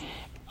why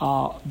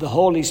the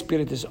Holy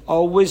Spirit is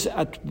always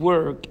at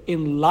work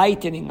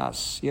enlightening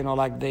us.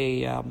 Like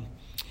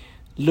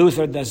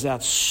Luther does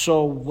that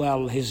so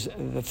well.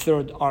 The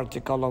third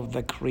article of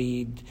the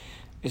Creed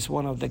is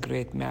one of the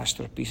great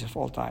masterpieces of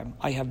all time.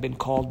 I have been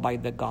called by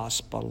the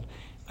gospel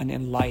and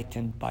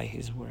enlightened by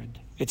his word.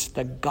 It's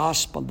the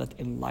gospel that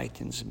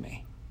enlightens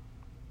me.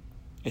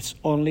 It's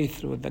only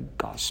through the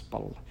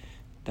gospel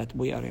that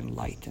we are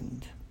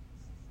enlightened.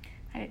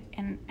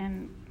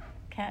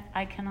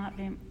 I cannot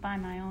be by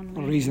my own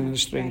reason and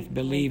strength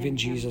believe in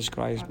Jesus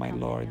Christ my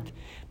Lord,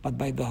 but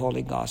by the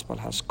Holy Gospel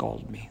has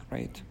called me,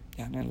 right?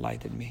 And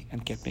enlightened me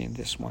and kept me in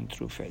this one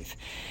true faith.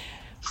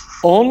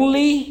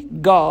 Only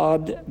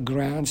God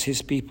grants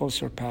his people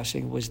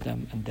surpassing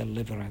wisdom and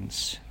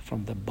deliverance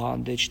from the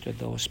bondage to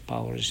those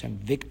powers and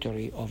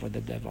victory over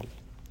the devil.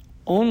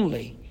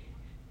 Only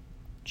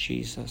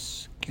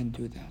Jesus can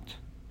do that.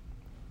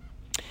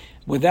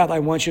 With that, I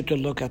want you to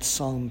look at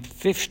Psalm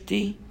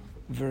 50,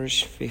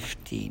 verse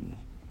 15.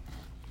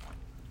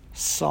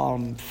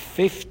 Psalm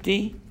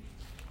 50,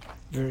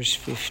 verse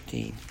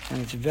 15.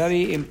 And it's a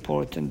very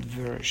important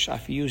verse.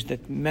 I've used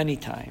it many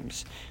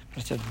times.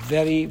 But it's a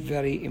very,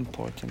 very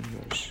important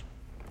verse.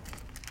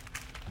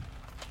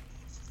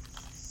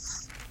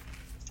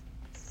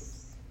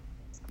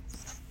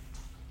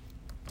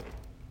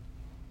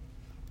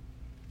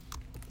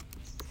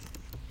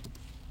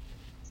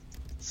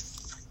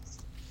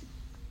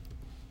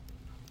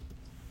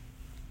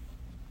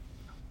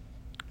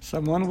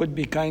 Someone would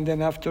be kind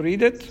enough to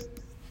read it?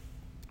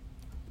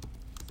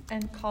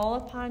 And call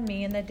upon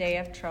me in the day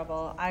of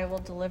trouble. I will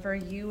deliver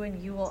you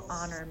and you will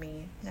honor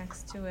me.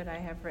 Next to it, I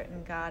have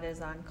written, God is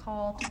on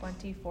call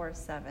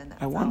 24/7.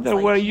 I wonder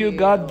where you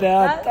got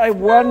that. I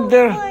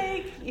wonder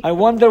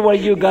where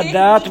you got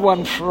that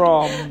one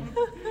from.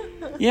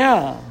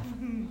 Yeah.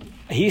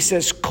 He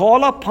says,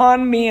 call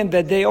upon me in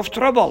the day of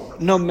trouble.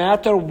 No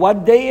matter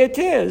what day it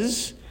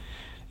is.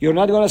 You're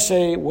not going to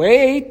say,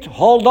 wait,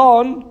 hold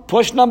on,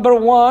 push number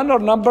 1 or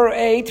number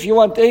 8 if you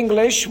want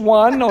English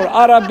 1 or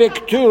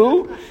Arabic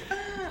 2.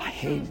 I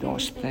hate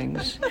those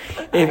things.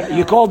 If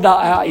you call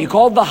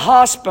the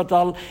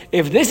hospital.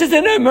 If this is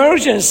an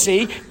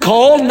emergency,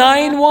 call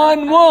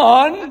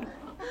 911.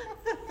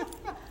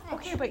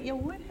 Okay, but you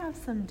would have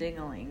some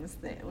dinglings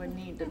that would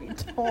need to be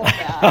told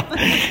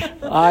that.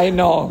 I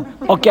know.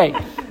 Okay.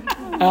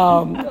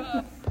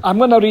 I'm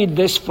going to read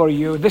this for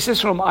you. This is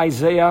from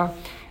Isaiah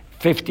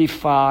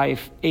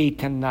 55,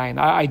 8 and 9.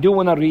 I do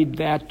want to read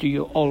that to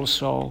you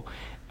also.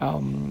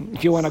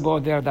 If you want to go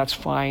there, that's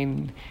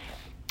fine.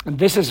 And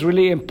this is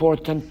really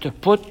important to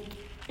put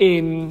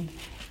in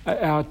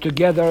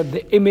together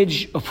the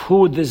image of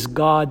who this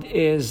God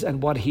is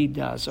and what he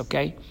does,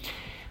 okay?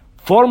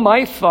 For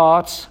my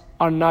thoughts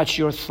are not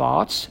your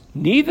thoughts,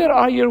 neither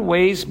are your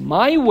ways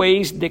my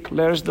ways,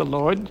 declares the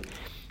Lord.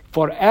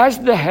 For as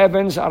the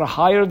heavens are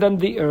higher than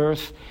the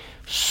earth,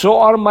 so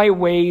are my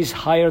ways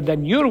higher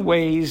than your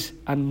ways,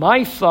 and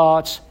my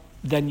thoughts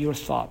than your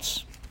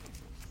thoughts.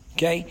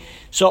 Okay?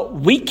 So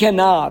we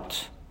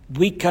cannot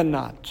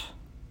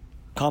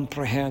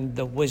comprehend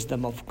the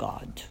wisdom of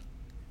God.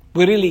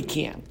 We really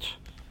can't.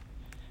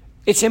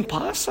 It's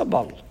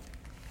impossible.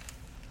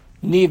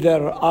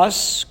 Neither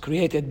us,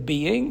 created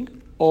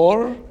being,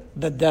 or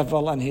the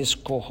devil and his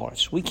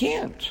cohorts. We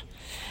can't.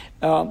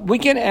 We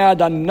can add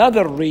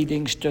another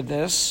readings to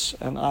this,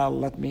 and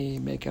let me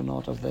make a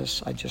note of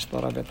this. I just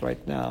thought of it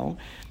right now.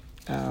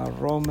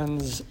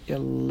 Romans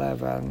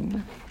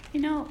 11.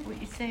 You know what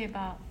you say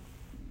about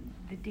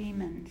the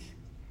demons?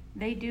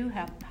 They do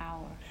have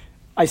power.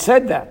 I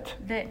said that.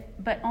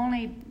 But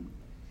only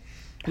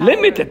power,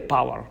 limited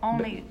power.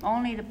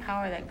 Only the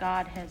power that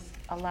God has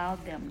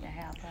allowed them to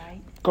have,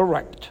 right?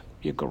 Correct.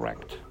 You're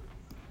correct.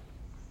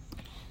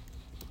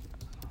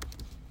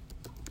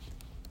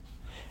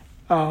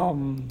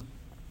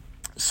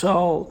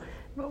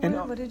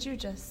 What did you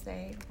just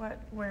say?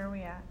 Where are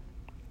we at?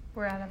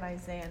 We're out of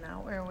Isaiah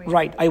now. Where are we?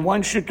 Right. I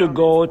want you to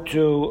go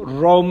to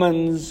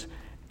Romans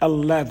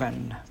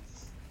 11.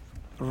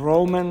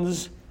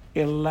 Romans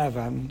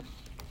 11.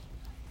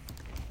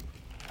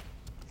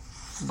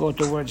 Go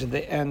towards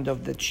the end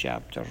of the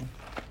chapter.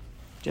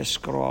 Just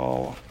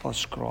scroll. I'm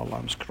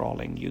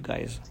scrolling, you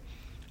guys.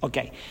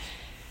 Okay.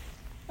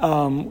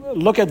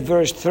 Look at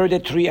verse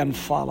 33 and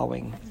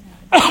following.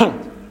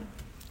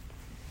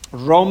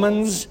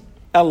 Romans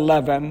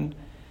 11,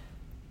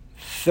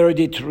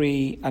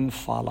 33 and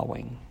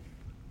following.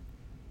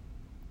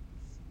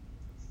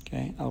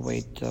 Okay, I'll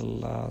wait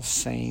till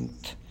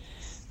Saint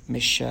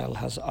Michelle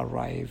has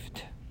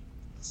arrived.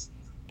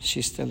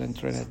 She's still in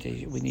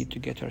Trinity. We need to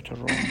get her to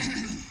Rome.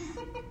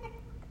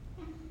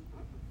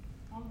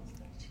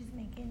 She's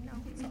making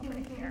notes over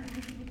here.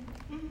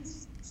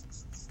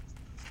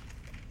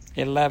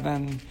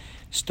 11,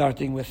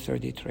 starting with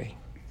 33.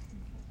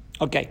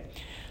 Okay.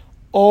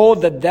 Oh,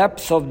 the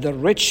depth of the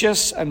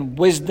riches and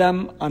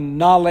wisdom and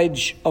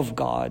knowledge of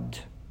God.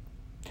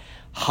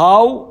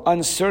 How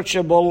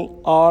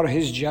unsearchable are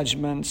his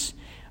judgments,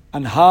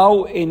 and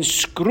how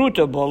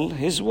inscrutable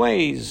his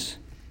ways.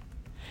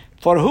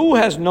 For who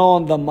has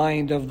known the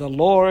mind of the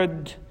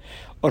Lord,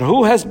 or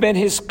who has been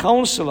his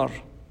counselor,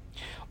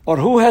 or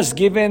who has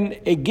given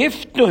a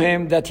gift to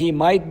him that he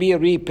might be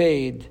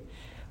repaid?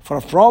 For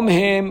from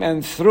him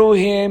and through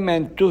him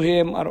and to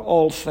him are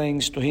all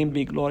things. To him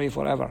be glory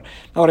forever.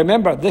 Now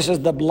remember, this is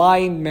the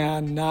blind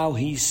man. Now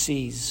he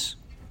sees.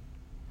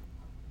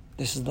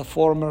 This is the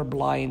former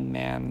blind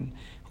man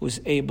who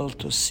is able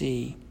to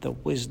see the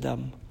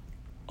wisdom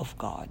of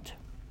God.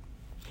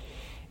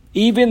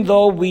 Even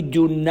though we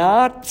do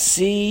not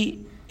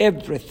see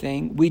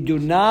everything, we do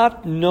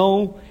not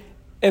know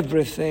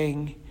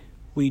everything,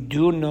 we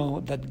do know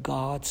that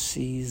God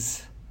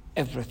sees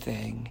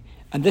everything.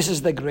 And this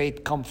is the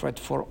great comfort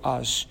for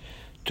us,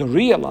 to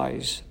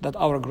realize that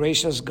our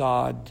gracious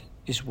God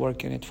is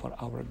working it for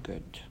our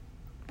good.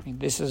 I mean,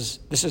 this is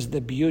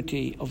the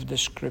beauty of the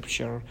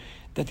Scripture,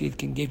 that it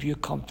can give you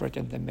comfort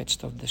in the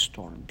midst of the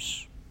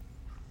storms.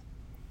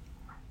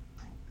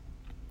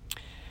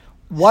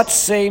 What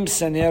same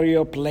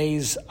scenario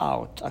plays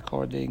out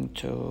according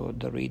to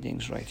the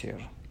readings right here?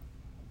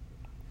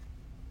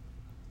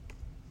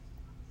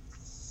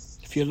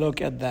 If you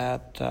look at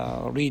that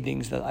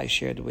readings that I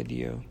shared with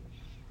you.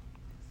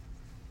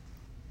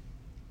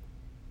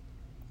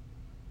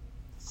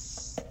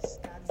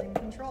 God's in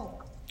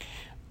control.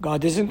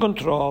 God is in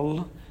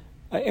control.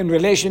 In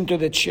relation to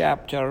the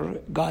chapter,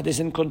 God is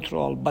in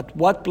control. But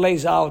what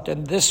plays out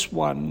in this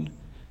one,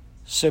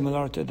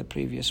 similar to the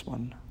previous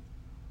one?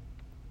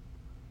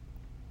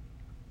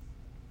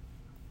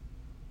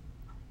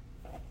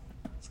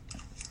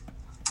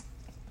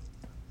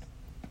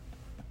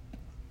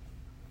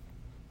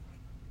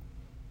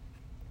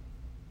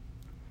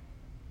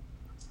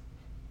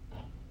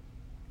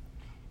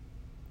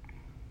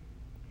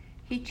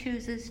 He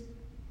chooses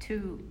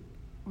to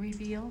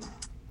reveal.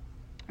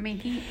 I mean,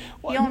 he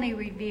only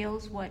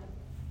reveals what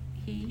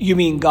he... You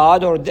mean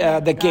God or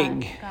the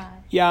king? God.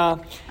 Yeah,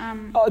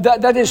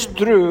 that is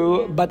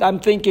true, but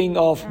I'm thinking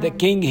of the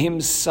king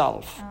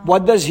himself.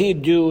 What does he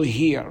do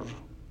here?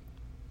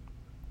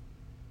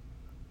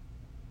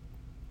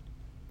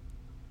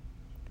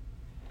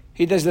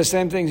 He does the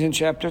same things in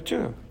chapter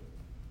 2.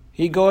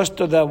 He goes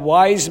to the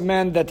wise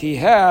men that he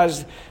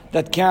has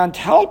that can't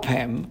help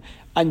him,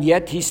 and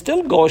yet he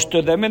still goes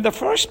to them in the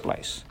first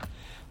place.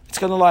 It's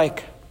kind of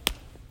like,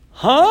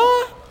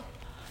 huh?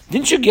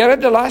 Didn't you get it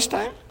the last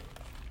time?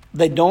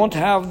 They don't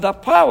have the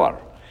power.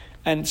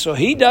 And so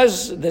he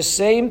does the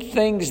same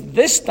things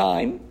this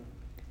time.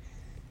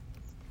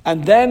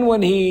 And then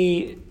when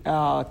he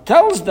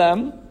tells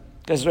them,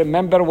 because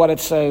remember what it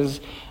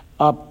says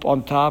up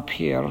on top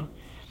here.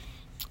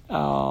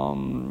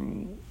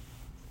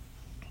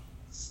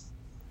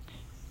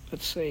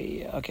 Let's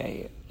see.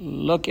 Okay,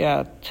 look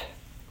at...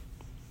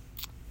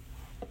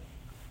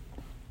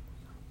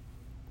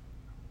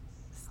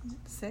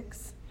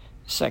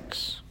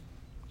 6.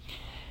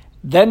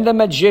 Then the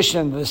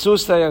magicians, the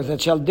soothsayers, the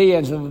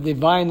Chaldeans, and the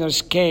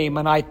diviners came,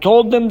 and I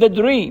told them the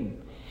dream.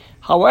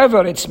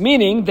 However, its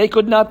meaning they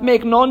could not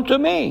make known to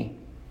me.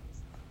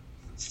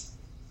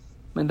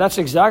 And that's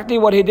exactly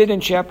what he did in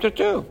chapter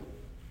 2.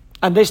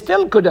 And they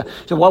still could.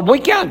 So, well, we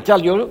can't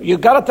tell you. You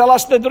got to tell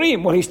us the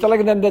dream. Well, he's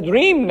telling them the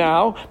dream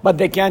now, but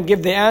they can't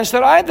give the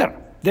answer either.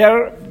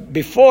 There,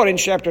 before in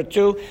chapter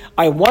 2,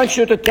 I want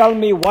you to tell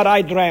me what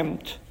I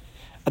dreamt.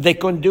 They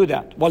couldn't do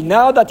that. Well,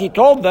 now that he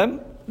told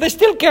them, they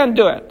still can't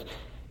do it.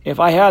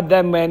 If I had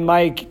them in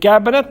my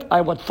cabinet,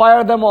 I would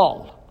fire them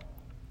all.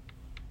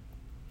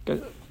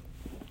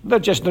 They're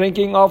just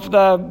drinking off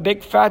the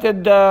big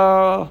fatted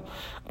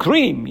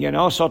cream,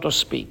 so to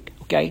speak.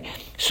 Okay?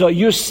 So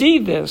you see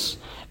this.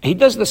 He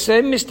does the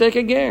same mistake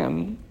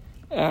again.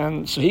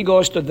 And so he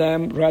goes to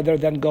them rather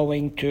than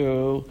going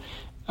to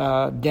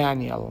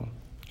Daniel.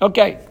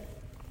 Okay.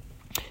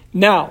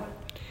 Now,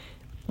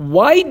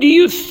 why do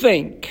you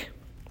think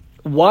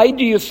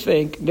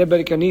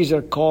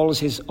Nebuchadnezzar calls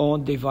his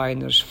own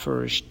diviners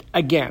first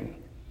again?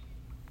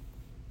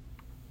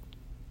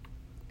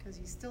 Because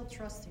he's still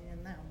trusting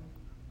in them.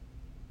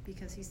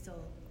 Because he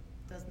still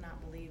does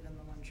not believe in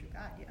the one true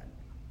God yet.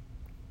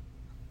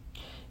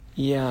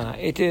 Yeah,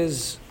 it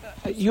is.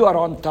 You are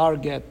on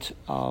target.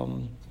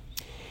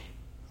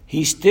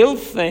 He still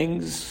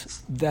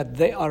thinks that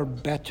they are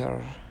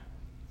better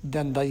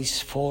than these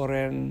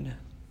foreign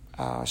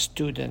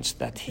students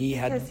that he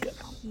had.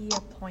 He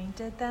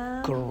appointed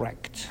them.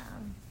 Correct.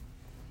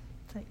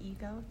 The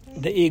ego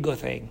thing. The ego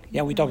thing.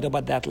 Yeah, we talked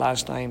about that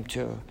last time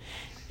too,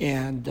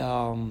 and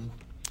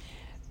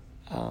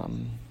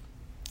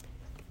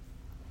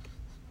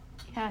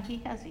yeah, he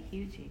has a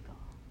huge ego.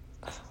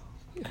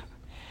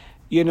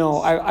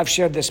 I've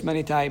shared this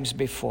many times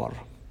before.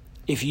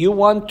 If you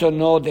want to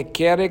know the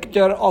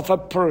character of a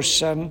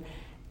person,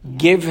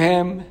 give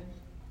him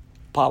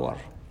power.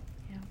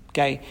 Yeah.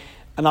 Okay?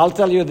 And I'll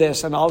tell you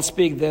this, and I'll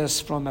speak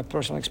this from a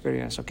personal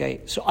experience,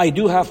 okay? So I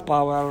do have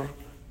power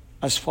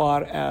as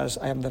far as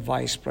I am the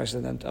vice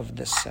president of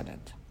this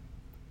Senate.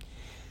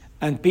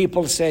 And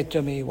people say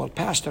to me, well,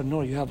 Pastor,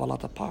 no, you have a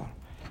lot of power.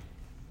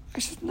 I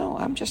said, no,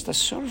 I'm just a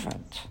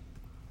servant.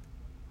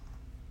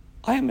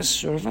 I am a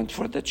servant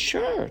for the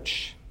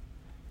church.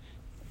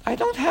 I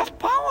don't have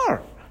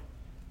power.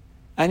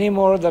 Any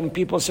more than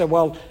people say,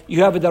 well,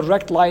 you have a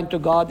direct line to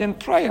God in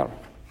prayer.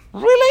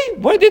 Really?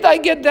 Where did I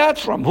get that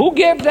from? Who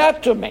gave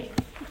that to me?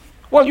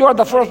 Well, you are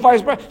the first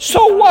vice president.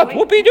 So what?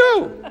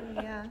 Whoopee-doo.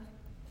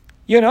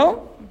 Yeah.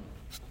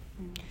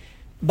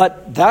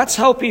 But that's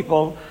how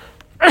people,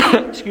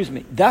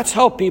 that's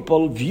how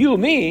people view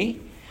me.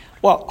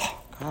 Well,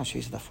 gosh,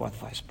 he's the fourth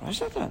vice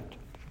president.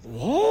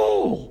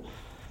 Whoa.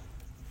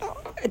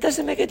 It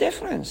doesn't make a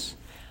difference.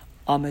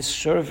 I'm a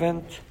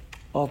servant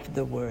of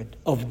the word,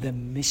 of the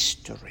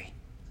mystery.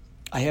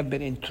 I have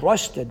been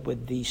entrusted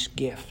with these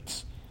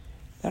gifts.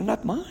 They're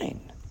not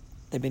mine.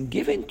 They've been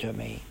given to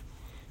me.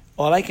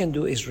 All I can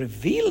do is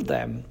reveal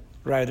them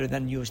rather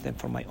than use them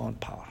for my own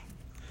power.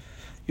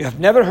 You have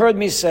never heard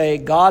me say,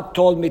 God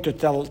told me to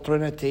tell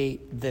Trinity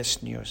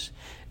this news.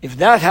 If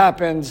that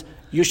happens,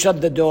 you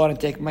shut the door and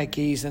take my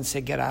keys and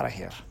say, get out of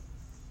here.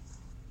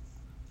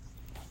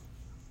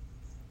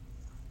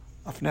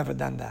 I've never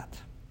done that.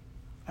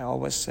 I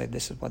always say,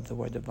 this is what the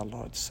word of the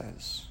Lord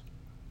says.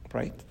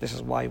 Right? This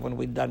is why when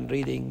we're done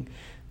reading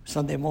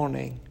Sunday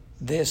morning,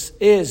 this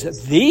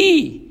is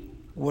the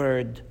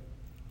word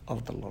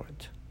of the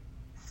Lord.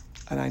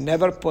 And I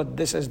never put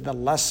this as the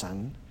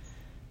lesson.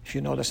 If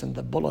you notice in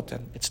the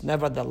bulletin, it's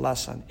never the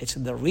lesson, it's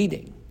the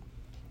reading.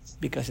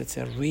 Because it's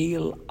a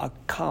real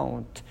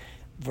account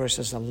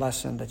versus a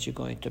lesson that you're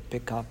going to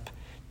pick up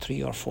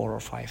 3 or 4 or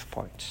 5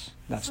 points.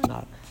 That's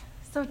not.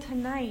 So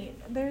tonight,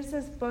 there's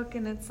this book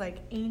and it's like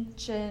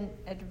Ancient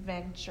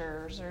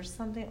Adventures or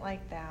something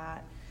like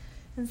that.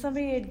 And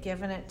somebody had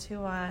given it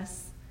to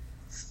us.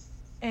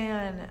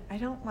 And I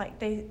don't like,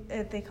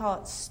 they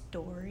call it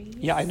stories.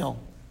 Yeah, I know.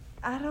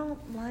 I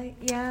don't like,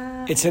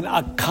 yeah. It's an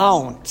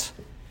account.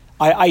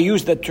 I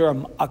use the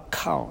term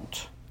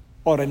account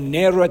or a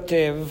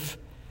narrative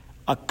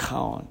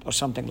account or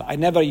something. I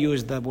never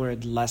use the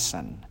word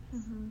lesson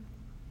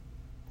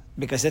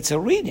because it's a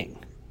reading.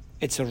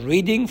 It's a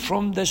reading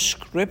from the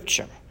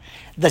scripture.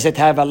 Does it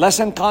have a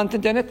lesson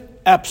content in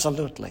it?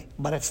 Absolutely.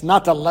 But it's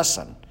not a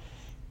lesson.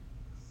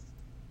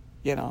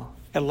 You know,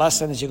 a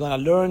lesson is you're going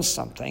to learn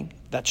something.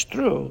 That's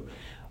true.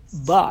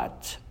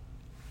 But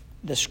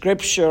the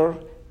scripture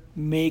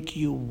make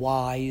you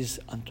wise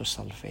unto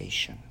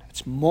salvation.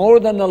 It's more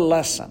than a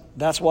lesson.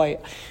 That's why,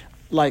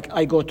 like,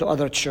 I go to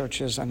other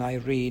churches and I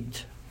read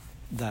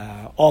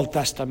the Old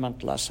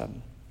Testament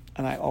lesson.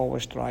 And I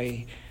always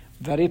try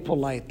very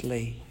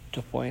politely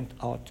to point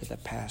out to the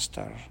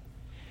pastor,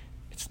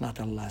 it's not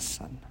a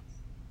lesson.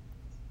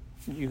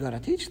 You got to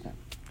teach them.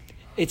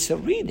 It's a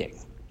reading.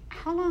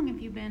 How long have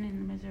you been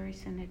in the Missouri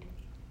Synod?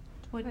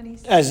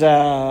 As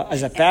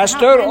a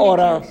pastor or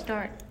a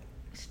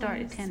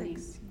start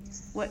attending?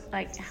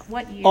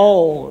 What year?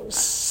 Oh,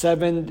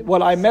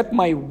 well, I met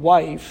my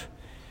wife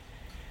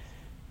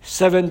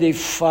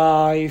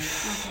 75,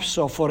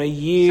 so for a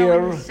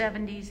year. So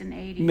in the 70s and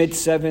 80s.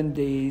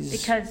 Mid-70s.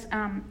 Because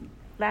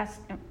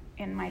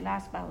in my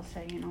last Bible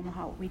study in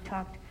Omaha, we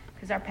talked,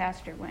 because our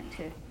pastor went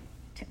to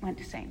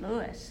St.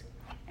 Louis,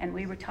 and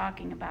we were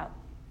talking about,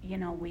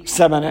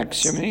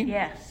 7X, you mean?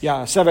 Yes.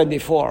 Yeah,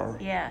 74.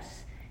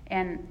 Yes.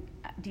 And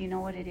do you know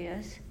what it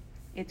is?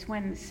 It's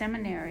when the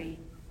seminary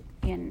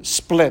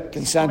split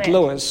in St.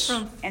 Louis.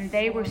 And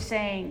they were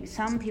saying,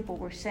 some people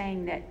were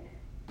saying that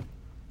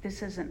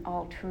this isn't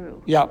all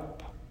true.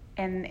 Yep.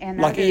 And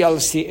like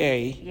others,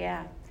 ELCA.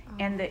 Yeah.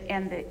 And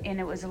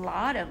it was a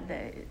lot of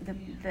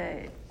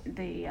the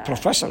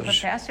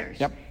professors.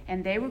 Yep.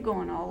 And they were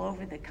going all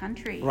over the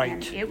country. Right.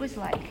 And it was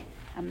like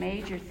a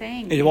major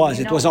thing. It was.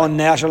 It was on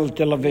national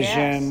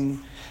television. Yes.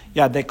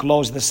 Yeah, they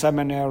closed the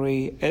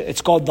seminary.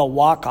 It's called the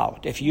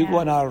walkout. If you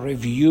want to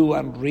review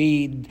and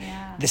read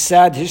the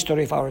sad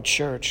history of our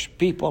church,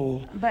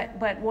 people...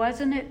 But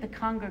wasn't it the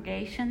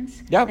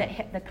congregations?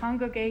 Yep. The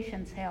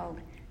congregations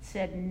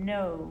said,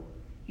 no,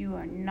 you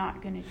are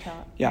not going to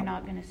tell, you're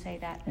not going to say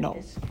that. No,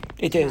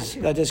 it is.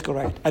 That is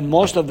correct. And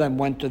most of them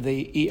went to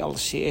the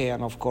ELCA,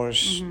 and of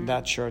course,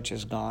 that church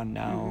is gone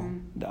now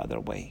the other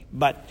way.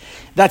 But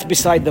that's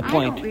beside the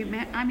point. I don't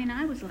remember. I mean,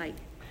 I was like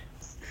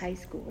high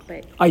school,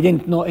 but I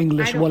didn't know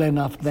English well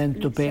enough then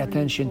to pay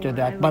attention to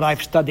that. But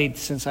I've studied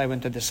since I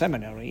went to the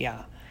seminary,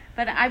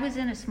 But I was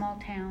in a small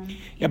town.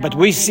 But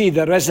we see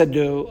the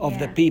residue of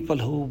the people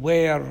who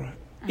were,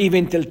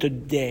 even till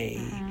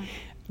today,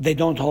 they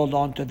don't hold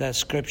on to the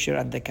scripture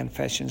and the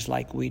confessions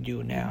like we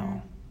do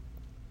now,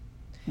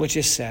 which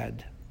is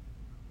sad.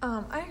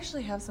 I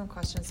actually have some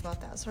questions about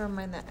that, so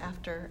remind that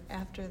after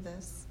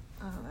this,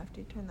 after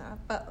you turn that up.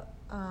 But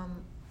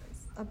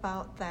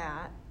about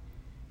that,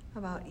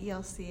 about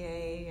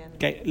ELCA and...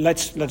 Okay,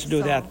 let's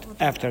do that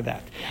after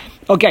that.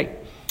 Okay,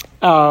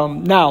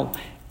 now...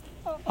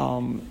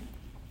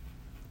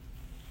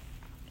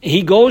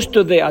 he goes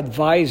to the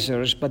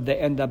advisors, but they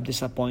end up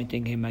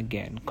disappointing him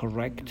again,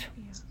 correct?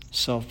 Yeah.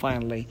 So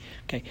finally,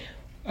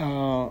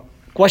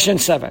 question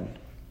 7.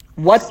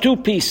 What 2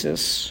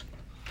 pieces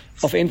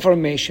of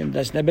information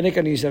does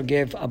Nebuchadnezzar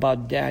give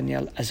about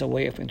Daniel as a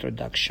way of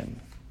introduction?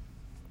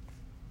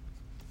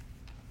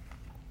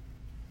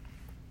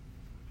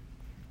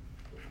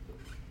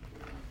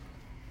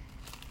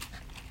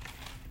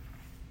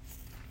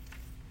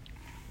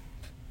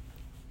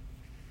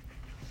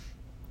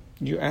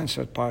 You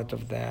answered part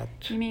of that.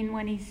 You mean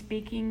when he's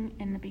speaking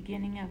in the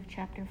beginning of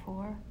chapter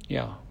 4?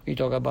 Yeah, you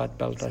talk about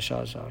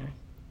Belteshazzar.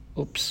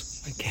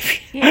 Oops, I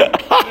gave you.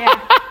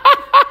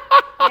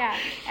 Yeah,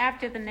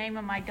 after the name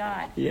of my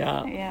God.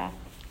 Yeah.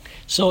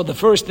 So the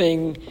first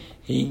thing,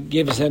 he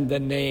gives him the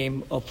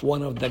name of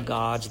one of the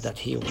gods that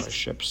he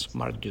worships,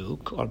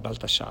 Marduk or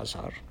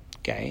Belteshazzar.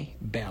 Okay,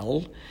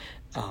 Bel.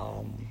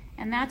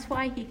 And that's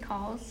why he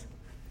calls...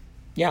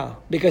 Yeah,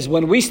 because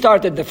when we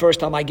started the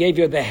first time, I gave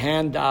you the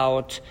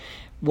handout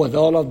with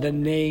all of the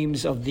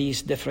names of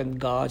these different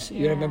gods.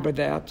 You remember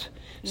that?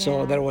 So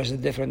Yeah. there was a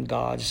different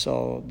gods.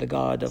 So the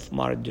god of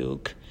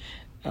Marduk.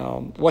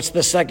 What's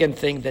the second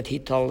thing that he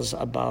tells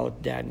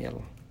about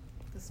Daniel?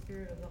 The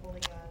spirit of the holy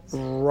gods.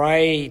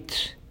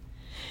 Right.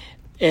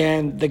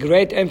 And the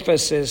great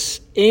emphasis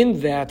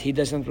in that, he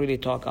doesn't really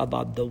talk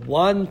about the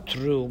one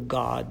true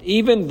God,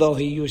 even though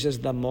he uses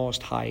the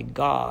Most High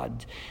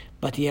God.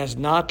 But he has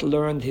not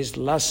learned his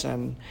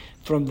lesson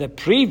from the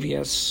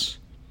previous,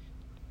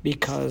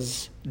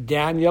 because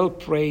Daniel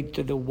prayed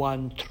to the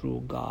one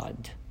true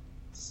God.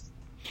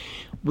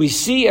 We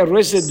see a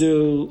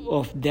residue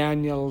of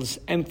Daniel's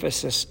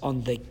emphasis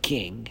on the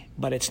king,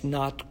 but it's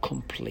not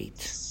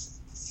complete.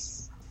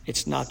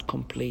 It's not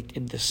complete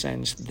in the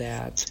sense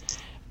that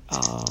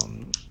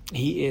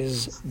he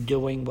is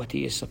doing what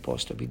he is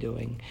supposed to be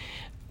doing.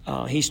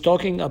 He's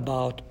talking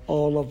about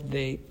all of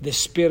the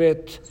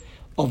spirit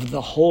of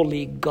the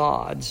holy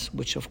gods,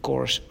 which of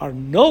course are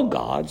no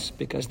gods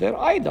because they're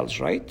idols,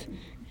 right?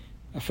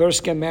 The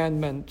first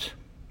commandment,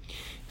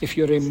 if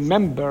you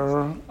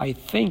remember, I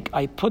think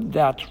I put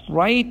that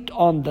right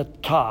on the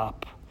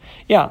top.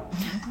 Yeah,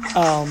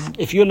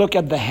 if you look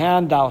at the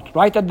handout,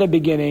 right at the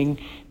beginning,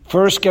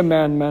 first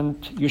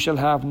commandment, you shall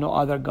have no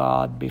other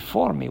God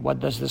before me. What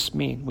does this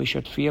mean? We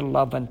should fear,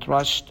 love, and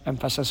trust,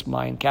 emphasis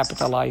mine,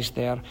 capitalized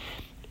there,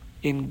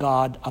 in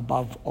God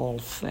above all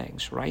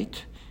things,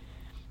 right?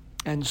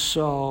 And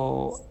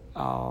so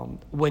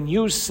when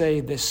you say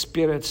the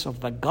spirits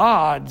of the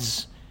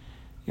gods,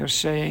 you're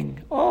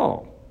saying,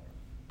 oh,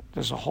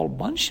 there's a whole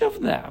bunch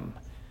of them.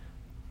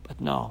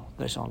 But no,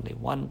 there's only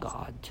one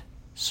God.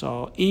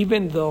 So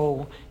even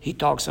though he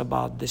talks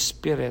about the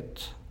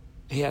spirit,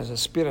 he has a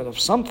spirit of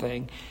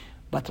something,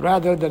 but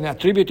rather than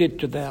attribute it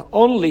to the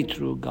only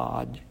true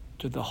God,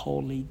 to the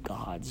holy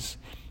gods.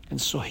 And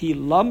so he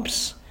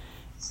lumps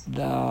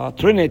the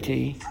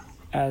Trinity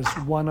as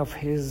one of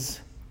his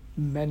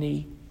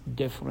many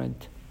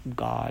different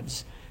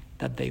gods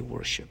that they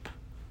worship.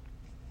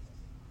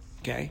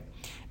 Okay?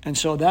 And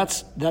so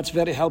that's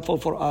very helpful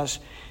for us,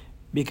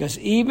 because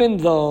even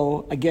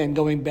though, again,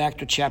 going back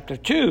to chapter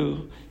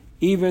 2,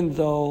 even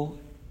though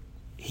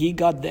he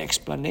got the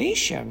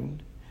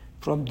explanation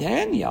from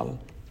Daniel,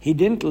 he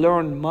didn't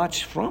learn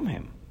much from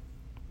him.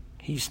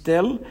 He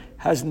still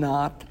has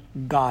not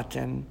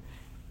gotten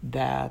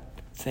that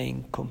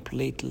thing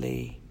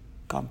completely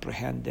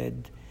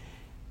comprehended,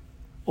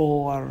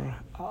 or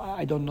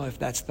I don't know if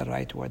that's the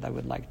right word I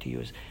would like to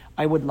use.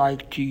 I would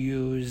like to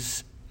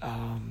use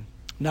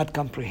not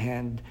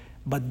comprehend,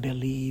 but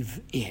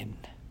believe in.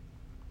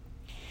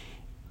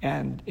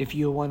 And if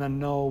you want to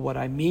know what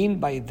I mean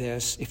by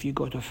this, if you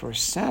go to 1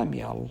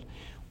 Samuel,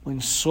 when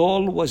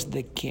Saul was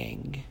the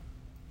king,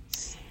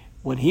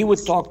 when he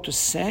would talk to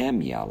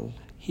Samuel,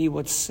 he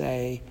would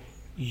say,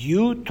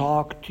 you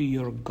talk to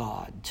your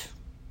God,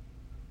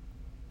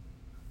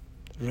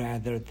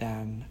 rather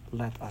than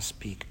let us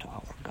speak to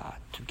our God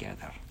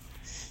together.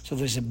 So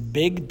there's a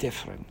big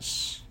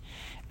difference.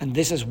 And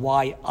this is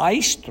why I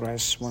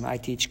stress when I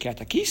teach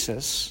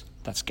catechesis,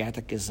 that's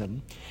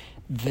catechism,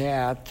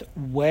 that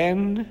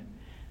when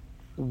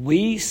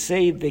we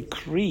say the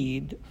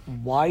creed,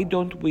 why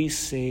don't we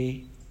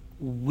say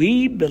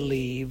we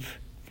believe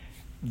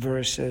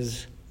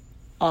versus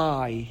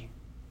I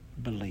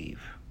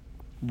believe?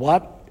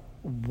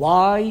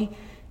 Why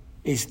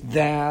is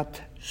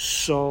that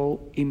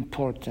so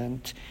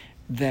important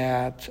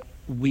that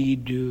we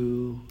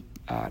do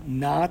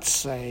not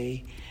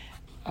say,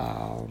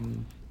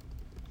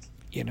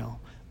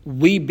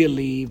 we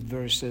believe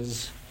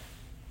versus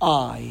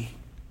I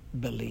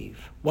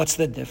believe? What's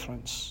the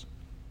difference?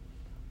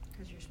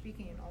 Because you're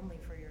speaking it only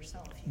for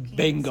yourself. You can't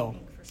Bingo.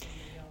 speak for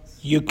somebody else.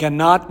 You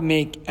cannot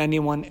make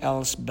anyone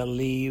else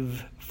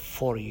believe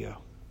for you.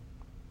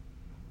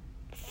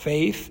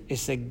 Faith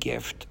is a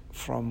gift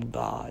from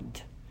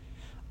God.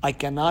 I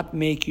cannot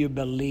make you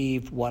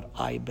believe what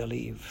I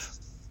believe.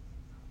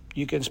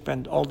 You can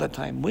spend all the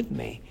time with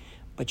me,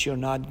 but you're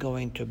not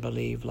going to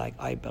believe like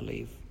I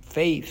believe.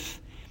 Faith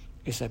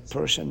is a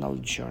personal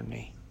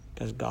journey,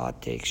 because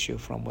God takes you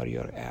from where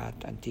you're at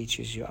and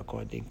teaches you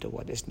according to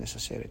what is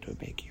necessary to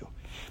make you.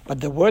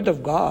 But the Word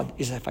of God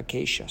is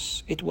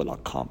efficacious. It will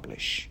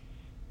accomplish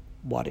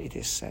what it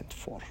is sent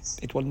for.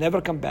 It will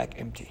never come back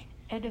empty.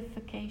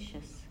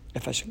 Edificacious.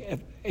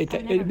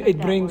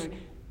 It brings...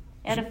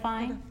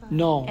 Edifying?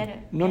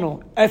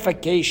 No.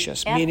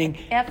 Efficacious, meaning...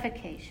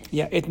 Efficacious.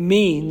 Yeah, it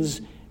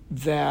means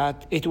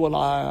that it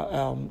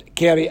will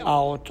carry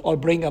out or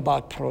bring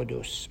about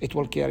produce. It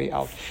will carry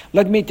out.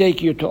 Let me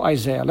take you to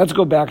Isaiah. Let's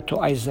go back to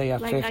Isaiah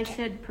 50. Like I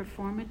said,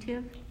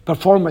 performative?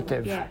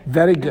 Performative. Yeah.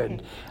 Very good.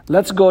 Okay.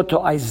 Let's go to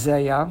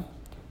Isaiah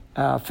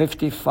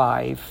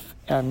 55,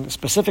 and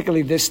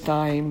specifically this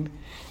time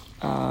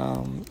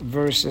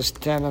verses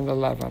 10 and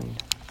 11.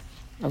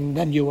 And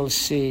then you will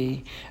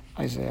see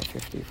Isaiah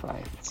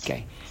 55.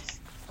 Okay.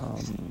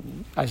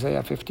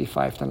 Isaiah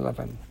 55 and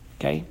 11.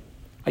 Okay.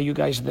 Are you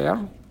guys there?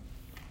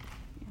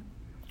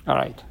 All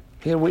right.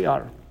 Here we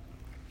are.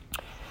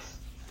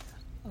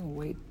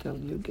 Wait till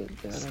you get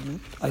there.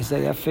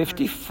 Isaiah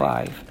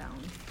 55.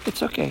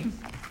 It's okay.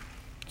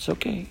 It's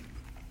okay.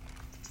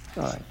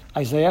 All right.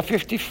 Isaiah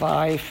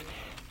 55,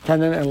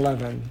 10 and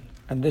 11.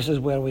 And this is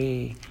where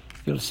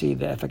you'll see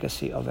the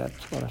efficacy of it,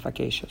 or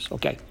efficacious.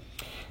 Okay.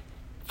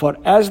 For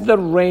as the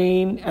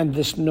rain and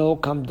the snow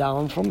come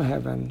down from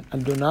heaven,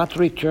 and do not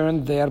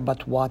return there,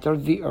 but water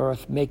the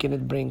earth, making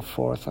it bring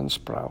forth and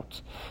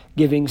sprout,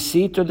 giving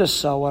seed to the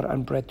sower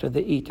and bread to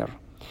the eater,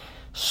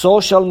 so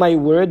shall my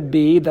word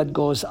be that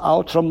goes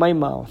out from my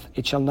mouth.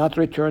 It shall not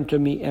return to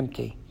me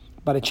empty,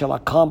 but it shall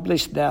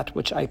accomplish that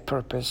which I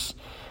purpose,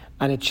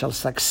 and it shall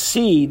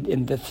succeed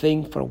in the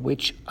thing for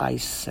which I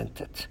sent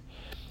it.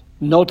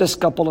 Notice a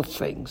couple of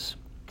things.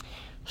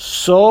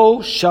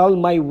 So shall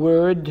my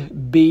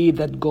word be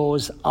that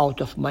goes out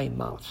of my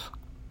mouth.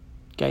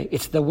 Okay,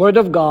 it's the word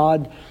of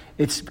God.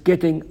 It's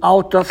getting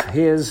out of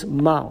his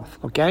mouth.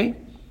 Okay,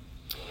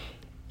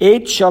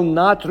 it shall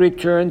not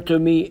return to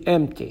me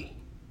empty.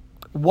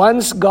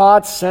 Once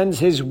God sends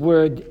his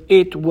word,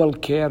 it will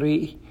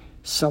carry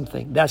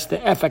something. That's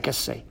the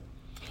efficacy.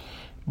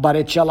 But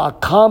it shall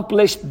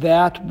accomplish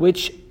that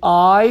which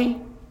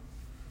I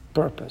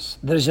purpose.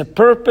 There's a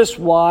purpose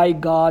why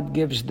God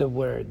gives the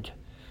word.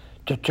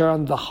 To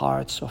turn the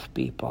hearts of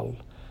people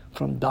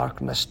from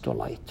darkness to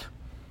light.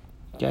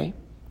 Okay?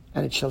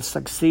 And it shall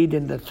succeed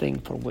in the thing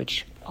for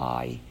which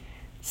I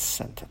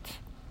sent it.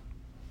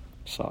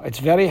 So it's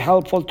very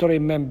helpful to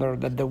remember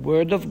that the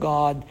word of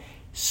God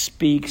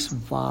speaks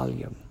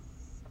volume.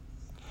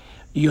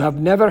 You have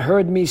never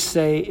heard me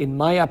say, in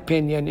my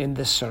opinion, in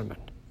this sermon.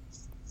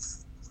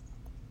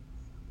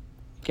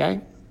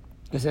 Okay?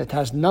 Because it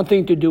has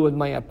nothing to do with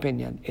my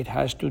opinion. It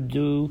has to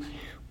do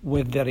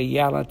with the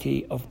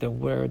reality of the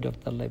word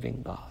of the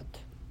living God.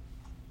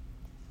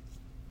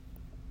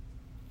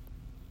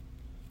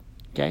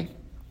 Okay?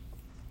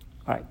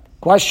 All right.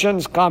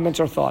 Questions, comments,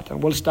 or thoughts?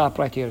 And we'll stop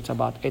right here. It's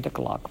about 8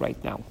 o'clock right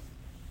now.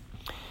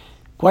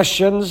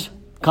 Questions,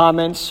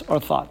 comments, or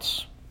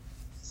thoughts?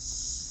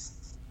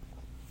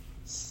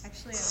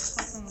 Actually, I was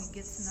hoping we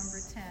get to number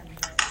 10,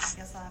 but I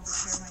guess I'll have to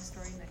share my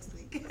story next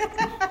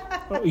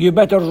week. You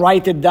better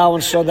write it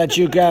down so that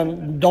you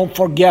don't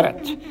forget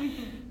it.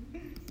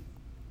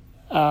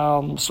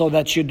 So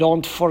that you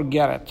don't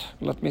forget it.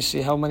 Let me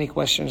see, how many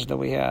questions do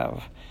we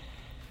have?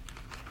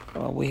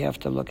 We have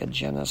to look at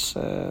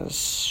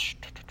Genesis.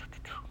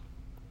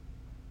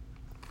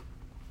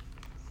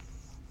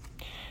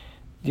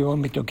 Do you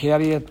want me to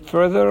carry it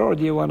further, or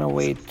do you want to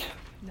wait?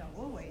 No,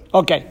 we'll wait.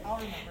 Okay. I'll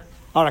remember.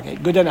 All right, okay,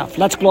 good enough.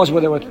 Let's close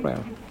with a word of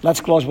prayer.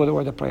 Let's close with a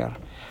word of prayer.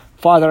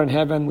 Father in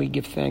heaven, we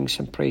give thanks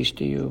and praise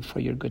to you for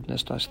your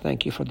goodness to us.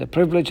 Thank you for the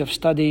privilege of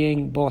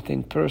studying both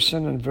in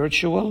person and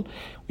virtual.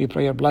 We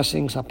pray your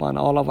blessings upon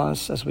all of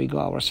us as we go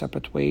our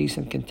separate ways,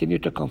 and continue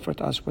to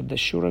comfort us with the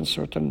sure and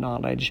certain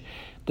knowledge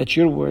that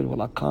your word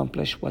will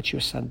accomplish what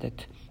you send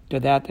it. To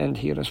that end,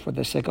 hear us for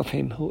the sake of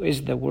him who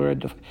is the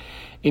word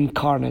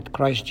incarnate,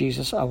 Christ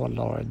Jesus our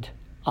Lord.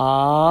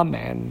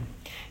 Amen.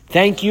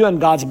 Thank you, and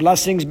God's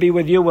blessings be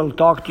with you. We'll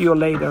talk to you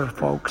later,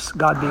 folks.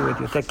 God be with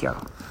you. Take care.